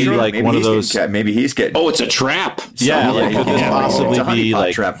this be maybe one of those? Maybe he's getting. Oh, it's a trap. Yeah, could this possibly be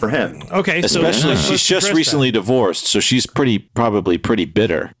a trap for him? Okay, especially she's just recently divorced, so she's probably pretty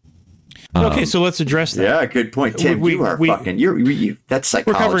bitter. Okay, so let's address that. Yeah, good point, Tim. That's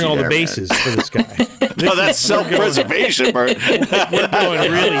psychology. We're covering all the bases for this guy. No, that's self-preservation, Bert. We're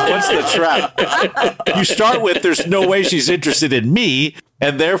going really. What's the trap? You start with, there's no way she's interested in me,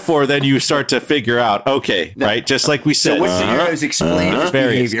 and therefore then you start to figure out, okay, right? Just like we said. So what's the hero's explain his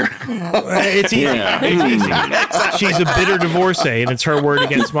behavior? It's easy. It's easy. She's a bitter divorcee, and it's her word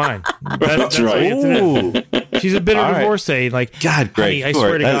against mine. That's right. Ooh. She's a bitter divorcee. God, great. Honey, I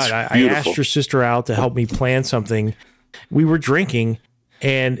swear to God, I asked your sister out to help me plan something. We were drinking,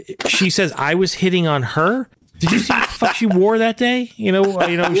 and she says I was hitting on her. Did you see what the fuck she wore that day?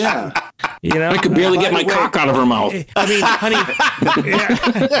 Yeah. I could barely get my cock out of her mouth. I mean,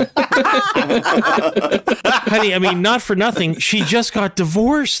 honey, not for nothing. She just got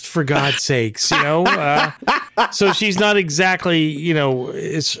divorced, for God's sakes, so she's not exactly,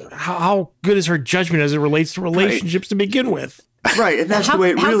 how good is her judgment as it relates to relationships to begin with? Right, and that's the way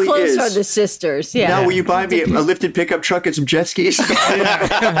it really is. How close are the sisters? Yeah. Now, will you buy me a lifted pickup truck and some jet skis?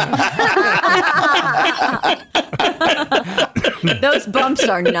 Those bumps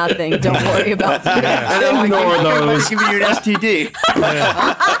are nothing. Don't worry about that. Yeah. Ignore those. Give you an STD.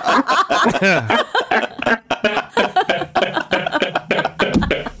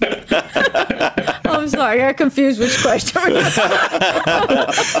 I'm sorry, I got confused which question.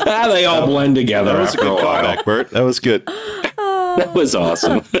 They all blend together. That was a good callback, Bert. That was good. That was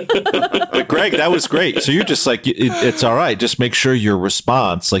awesome. But Greg, that was great. So you're just it's all right. Just make sure your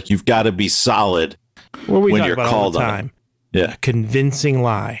response, you've got to be solid when you're called on. Yeah, a convincing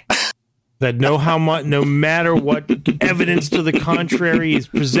lie that no matter what evidence to the contrary is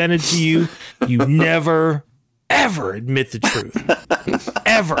presented to you, you never ever admit the truth.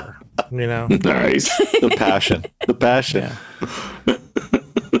 Ever, Nice. The passion. Yeah.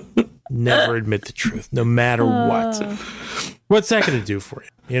 Never admit the truth, no matter what. What's that going to do for you?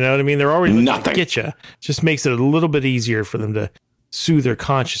 You know what I mean? They're already looking to get you. It just makes it a little bit easier for them to soothe their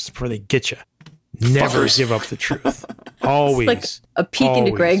conscience before they get you. Never give up the truth. Always. It's like a peek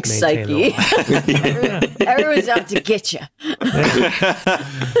into Greg's psyche. Everyone's out to get you.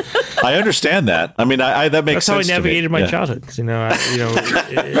 I understand that. I mean, that makes sense. That's how I navigated my childhood.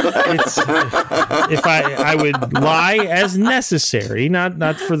 If I would lie as necessary,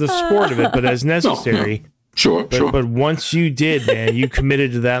 not for the sport of it, but as necessary. Sure. But once you did, man, you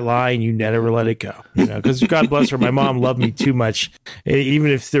committed to that lie and you never let it go. Because God bless her, my mom loved me too much.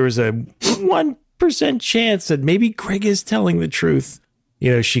 Even if there was a 1% chance that maybe Greg is telling the truth,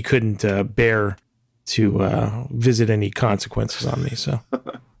 she couldn't bear to visit any consequences on me. So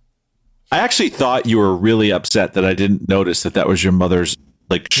I actually thought you were really upset that I didn't notice that was your mother's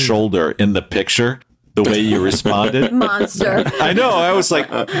shoulder in the picture. The way you responded, monster. I know. I was like,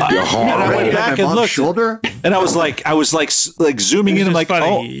 and I went back and looked, shoulder, and I was like zooming in. I'm like,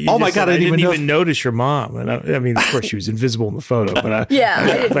 funny. oh my god, I didn't even notice your mom. And I mean, of course, she was invisible in the photo, but I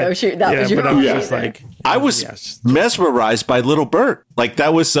didn't know that was your mom. I was mesmerized by little Bert. Like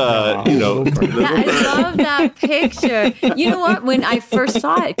that was, I love that picture. You know what? When I first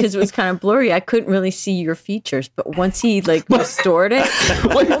saw it, because it was kind of blurry, I couldn't really see your features. But once he restored it,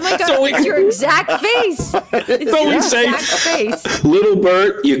 oh my god, it's your exact face. It's your exact face. Little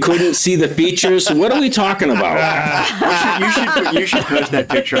Bert, you couldn't see the features. What are we talking about? You should post that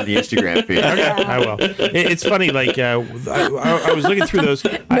picture on the Instagram feed. Okay, I will. It's funny. I was looking through those.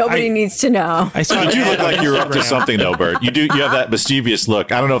 Nobody needs to know. I saw you do look like you're up to something, though, Bert. You have that mischievous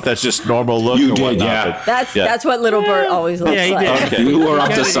look. I don't know if that's just normal look or whatnot. Yeah. That's what little Bert always looks like. Did. Okay. You were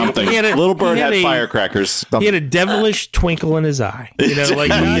up to something. Little Bert had firecrackers. He had a devilish twinkle in his eye. He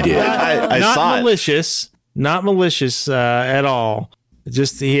did. I saw it. Not malicious at all.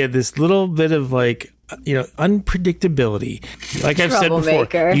 Just he had this little bit of unpredictability. Like I've said before,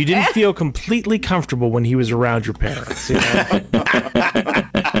 you didn't feel completely comfortable when he was around your parents.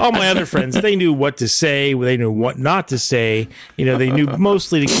 All my other friends, they knew what to say, they knew what not to say. They knew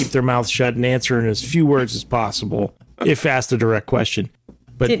mostly to keep their mouths shut and answer in as few words as possible if asked a direct question.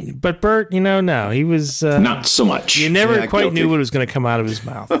 But Bert, no, he was not so much. You never quite knew what was going to come out of his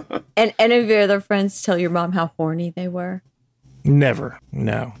mouth. And any of your other friends tell your mom how horny they were? Never.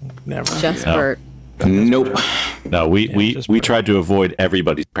 No, never. Just Bert. Nope. No, we tried to avoid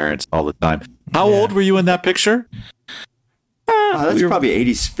everybody's parents all the time. How old were you in that picture? That's probably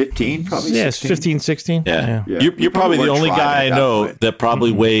 80s, 15, probably. Yeah, 15, 16. Yeah. You're probably the only guy I know that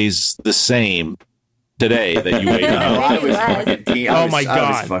probably weighs the same today that you weighed now. Oh my God.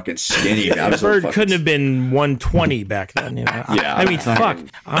 I was fucking skinny. Bird couldn't have been 120 back then. Yeah. I mean, fuck.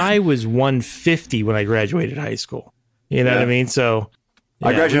 I was 150 when I graduated high school. You know what I mean? So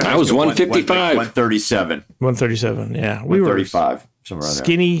I graduated. I was 155. 137. 137. Yeah. We were 135.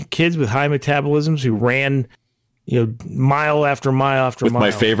 Skinny kids with high metabolisms who ran, mile after mile after mile. With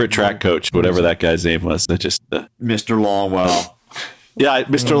my favorite track coach, whatever that guy's name was. That just Mr. Longwell. Yeah,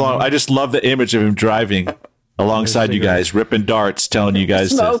 Mr. Long. I just love the image of him driving alongside you guys, ripping darts, telling you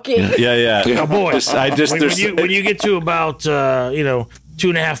guys smoking. Yeah. Oh boy! When you get to about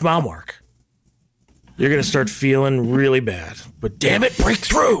 2.5 mile mark, you're gonna start feeling really bad. But damn it, break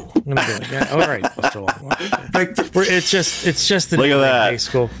through! I'm gonna be like, all right, Mr. Long. It's just the look at that high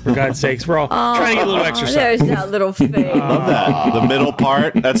school. For God's sakes, we're all trying to get a little exercise. There's that little face. Love that. The middle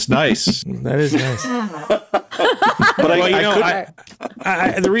part. That's nice. That is nice. But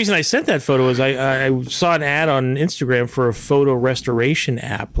the reason I sent that photo is I saw an ad on Instagram for a photo restoration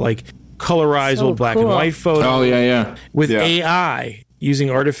app, like colorize old black and white photos. Oh yeah. With AI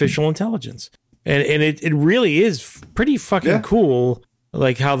using artificial intelligence, and it really is pretty fucking cool,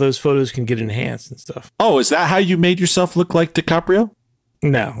 like how those photos can get enhanced and stuff. Oh, is that how you made yourself look like DiCaprio?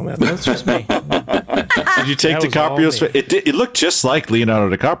 No, that's just me. Did you take DiCaprio's? It looked just like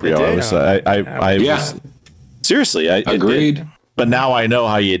Leonardo DiCaprio. I was seriously, I agreed. But now I know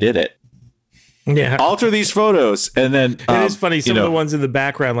how you did it. Yeah, alter these photos, and then it is funny. Some of the ones in the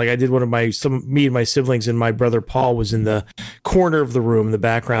background, like I did one of me and my siblings, and my brother Paul was in the corner of the room in the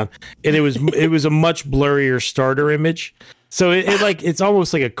background, and it was a much blurrier starter image. So it's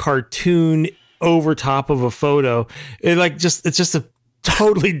almost like a cartoon over top of a photo. It's just a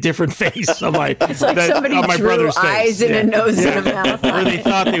totally different face on my somebody on my drew brother's eyes face. and a nose and a mouth. Or they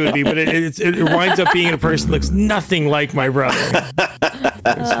thought they would be, but it winds up being a person that looks nothing like my brother.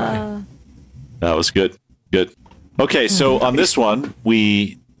 It's fine. That was good. Good. Okay, so on this one,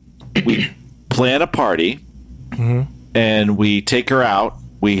 we plan a party, and we take her out.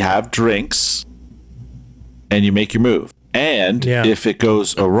 We have drinks, and you make your move. And if it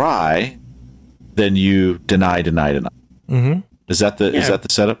goes awry, then you deny. Mm-hmm. Is that the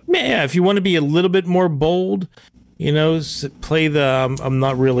setup? Yeah, if you want to be a little bit more bold, play the I'm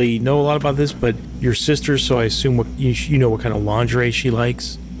not really know a lot about this, but your sister, so I assume what you know what kind of lingerie she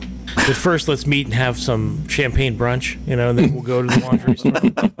likes. But first, let's meet and have some champagne brunch, and then we'll go to the laundry store.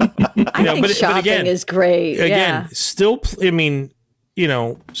 I think shopping is great. Again, still,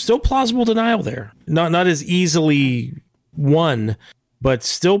 still plausible denial there. Not as easily won, but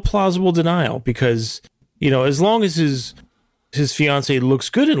still plausible denial because as long as his fiance looks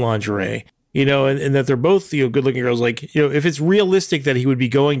good in lingerie, and that they're both, good looking girls, like, if it's realistic that he would be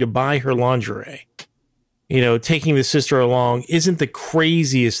going to buy her lingerie, taking the sister along isn't the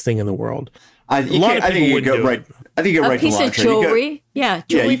craziest thing in the world. I think you go right. I think you're right. A piece of jewelry,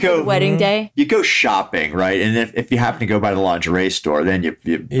 jewelry for the wedding day. You go shopping, right? And if you happen to go by the lingerie store, then you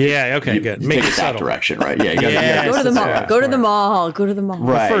good. Make take it that direction, right? Yeah, you go to the mall. Right. Go to the mall. Go to the mall.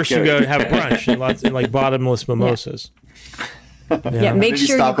 Right. First, you go have brunch and like bottomless mimosas. Yeah, make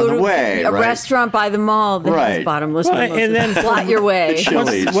sure you go to a restaurant by the mall that has bottomless mimosas. And then flat your way.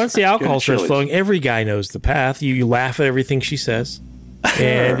 Once the alcohol starts flowing, every guy knows the path. You laugh at everything she says.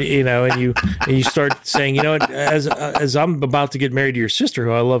 And and you start saying, as I'm about to get married to your sister,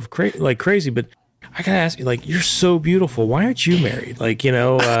 who I love like crazy, but I gotta ask you, like, you're so beautiful. Why aren't you married? Like,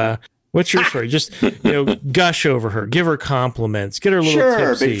 what's your story? Just gush over her, give her compliments, get her a little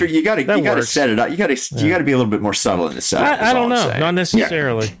tipsy. But you gotta set it up. You gotta be a little bit more subtle in the setup. I don't know, not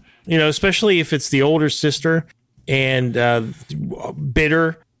necessarily. Especially if it's the older sister and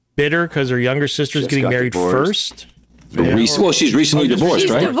bitter because her younger sister's getting married first. Well, she's recently divorced,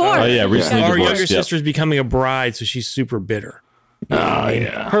 right? Divorced. Oh, yeah, recently Our divorced. younger sister's becoming a bride, so she's super bitter.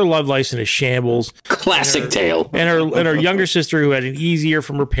 Her love life in a shambles. Classic tale. And her younger sister, who had an easy year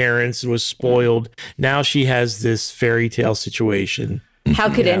from her parents and was spoiled, now she has this fairy tale situation. How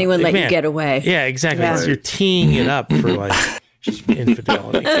could anyone let you get away? Yeah, exactly. Yeah. You're teeing it up for like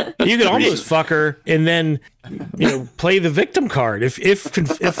infidelity. You could almost fuck her and then play the victim card if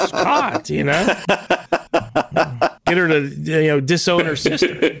caught. Get her to disown her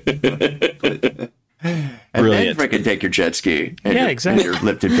sister. And then freaking take your jet ski and your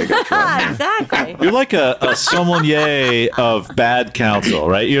lifted pickup truck. Exactly. You're like a sommelier of bad counsel,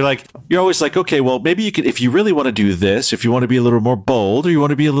 right? You're always like, okay, well, maybe you could, if you really want to do this, if you want to be a little more bold, or you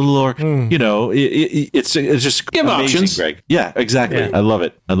want to be a little more, it's just give amazing, options. Greg. Yeah, exactly. Yeah. I love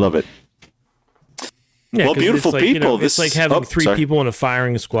it. Yeah, well, beautiful like, people. It's like having three people in a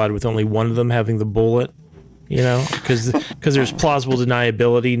firing squad with only one of them having the bullet. Because there's plausible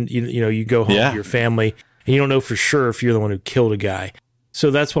deniability. You go home to your family and you don't know for sure if you're the one who killed a guy. So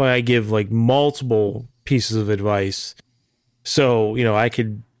that's why I give like multiple pieces of advice. So, I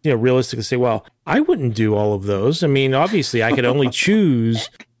could, realistically say, well, I wouldn't do all of those. I mean, obviously I could only choose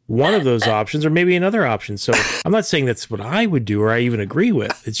one of those options or maybe another option. So I'm not saying that's what I would do or I even agree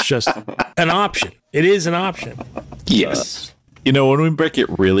with. It's just an option. It is an option. Yes. When we break it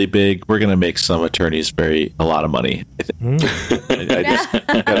really big, we're going to make some attorneys a lot of money. I just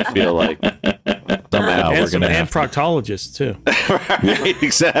gotta feel like somehow we're going to have proctologists too. Right,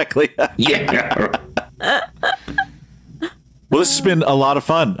 exactly. Yeah. Well, this has been a lot of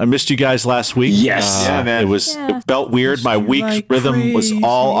fun. I missed you guys last week. Yes. Man. It felt weird. My week's rhythm was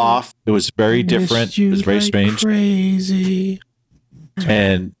all off. It was very different. It was very strange. Crazy.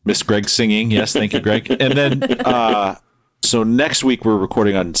 And Miss Greg singing. Yes, thank you, Greg. And then so next week we're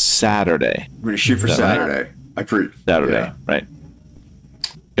recording on Saturday. We're going to shoot for Saturday. Saturday, right?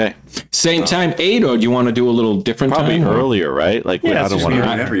 Okay. Same time, 8, or do you want to do a little different Probably time? Earlier, right? Like, I don't want to.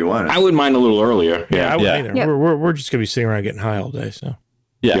 Whenever you want. I wouldn't mind a little earlier. Yeah, I wouldn't either. Yeah. We're just going to be sitting around getting high all day, so.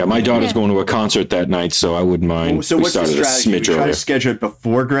 Yeah, my daughter's going to a concert that night, so I wouldn't mind. So what's the strategy? We try to schedule it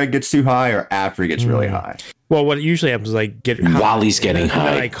before Greg gets too high or after he gets really high? Well, what usually happens is I get high. While he's getting high.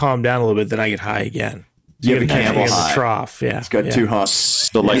 And then I calm down a little bit, then I get high again. You have a camel high. Trough, yeah. It's got 2 humps.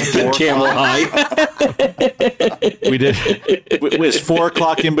 So like 4 camel high. We did. Was 4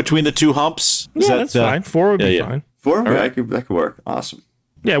 o'clock in between the 2 humps? That's fine. 4 would be fine. 4? Right. That could work. Awesome.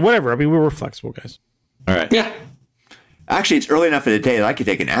 Yeah, whatever. I mean, we were flexible, guys. All right. Yeah. Actually, it's early enough in the day that I could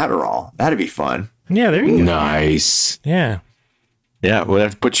take an Adderall. That'd be fun. Yeah, there you go. Nice. Yeah. Yeah, we'll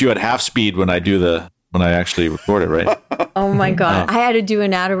have to put you at half speed when I actually record it, right? Oh my God. I had to do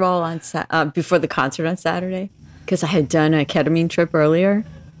an Adderall on before the concert on Saturday because I had done a ketamine trip earlier.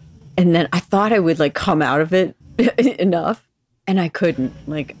 And then I thought I would like come out of it enough and I couldn't.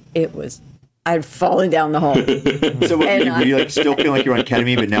 Like I'd fallen down the hole. So were you like still feeling like you're on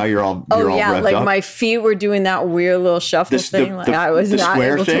ketamine, but now you're all revved like up? My feet were doing that weird little shuffle thing. I was not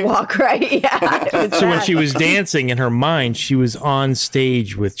able to walk right. Yeah. So when she was dancing in her mind, she was on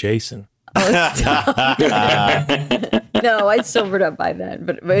stage with Jason. No, I'd sobered up by then,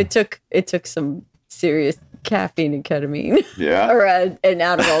 but it took some serious caffeine and ketamine. Yeah. Or an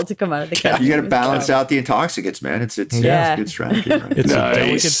Adderall to come out of the ketamine. You got to balance out the intoxicants, man. It's a good strategy. Right? It's a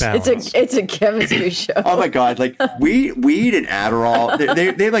delicate balance. It's a chemistry show. Oh my God. Like weed and Adderall,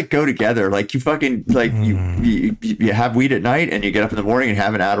 they like go together. Like you fucking, like you have weed at night and you get up in the morning and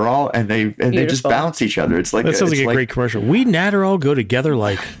have an Adderall and they just balance each other. It's like, that sounds like a great commercial. Weed and Adderall go together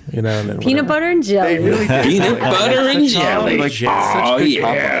like, you know, and then peanut butter and jelly. They really do. Peanut butter and jelly. Like, such good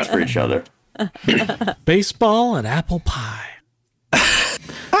compliments for each other. Baseball and apple pie.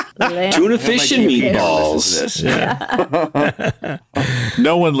 Tuna fish and meatballs. Yeah.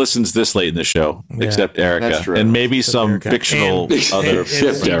 No one listens this late in the show except Erica, and maybe some fictional other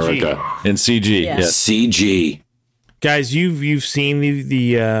except Erica and CG. Yeah. Yes, CG. Guys, you've seen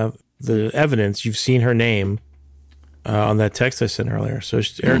the evidence. You've seen her name on that text I sent earlier. So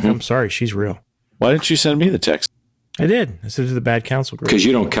Erica, I'm sorry, she's real. Why didn't you send me the text? I did. I sent it to the Bad Counsel group. Because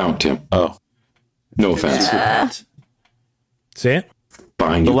you don't count, Tim. Oh, no offense. Say it.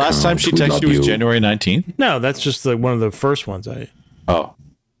 Fine, the last time she texted you was January 19th? No, that's just one of the first ones.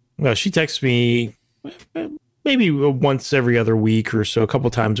 Well, she texts me maybe once every other week or so, a couple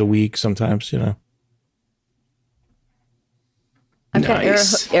times a week sometimes, you know. I've got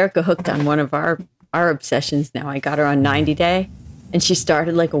Erica hooked on one of our obsessions now. I got her on 90 Day, and she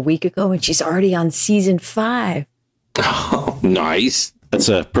started like a week ago, and she's already on season 5. Oh, nice. That's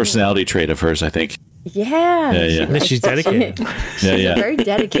a personality trait of hers, I think. Yeah. Yeah. She's dedicated. She's a very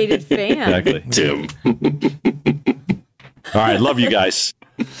dedicated fan. Exactly. Tim. All right. Love you guys.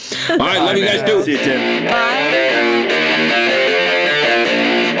 All right. Love you guys too. See you, Tim.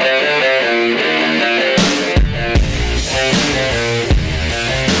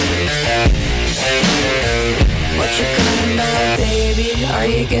 What you crying about, baby? Are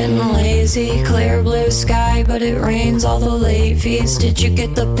you getting lazy? Clear blue sky, but it rains all the late fees. Did you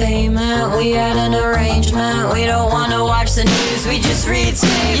get the payment? We had an arrangement. We don't want to watch the news, we just read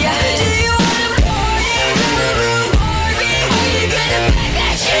statements. Yeah, do you want to party? Malibu Barbie? Are you gonna back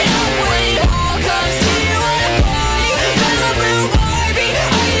that shit up when it all comes to you? Want to party? Malibu Barbie?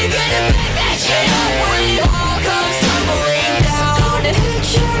 Are you gonna back that shit up when it all comes tumbling down?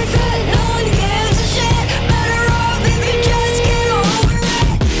 Picture fit, no one gives a shit. Better off if you just get over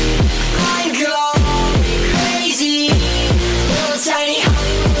it. I'm going crazy, little tiny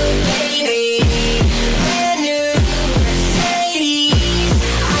Hollywood baby, brand new Mercedes.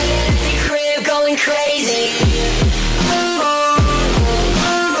 I get at the crib going crazy.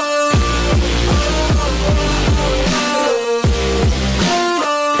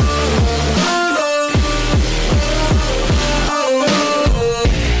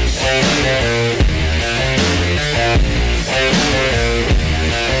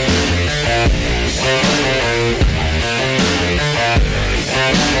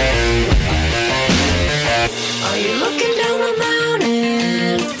 Are you looking down the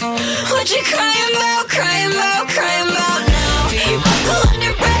mountain? What you crying about, crying about, crying about now? You buckle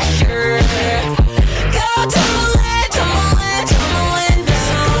under pressure. Go tumbling, tumbling, tumbling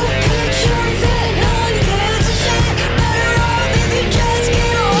down. Picture fit, no one gives a shit. Better off if you just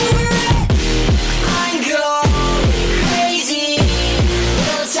get over it. I'm going crazy,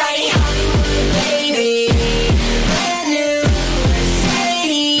 little tiny Hollywood baby, brand new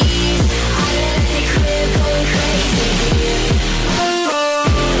Mercedes. I get at the crib going crazy.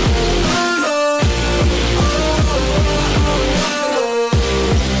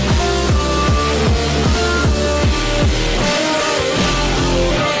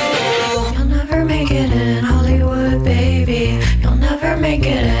 You'll never make it in Hollywood, baby. You'll never make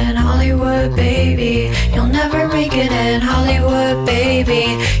it in Hollywood, baby. You'll never make it in Hollywood,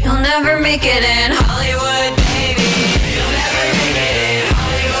 baby. You'll never make it in Hollywood.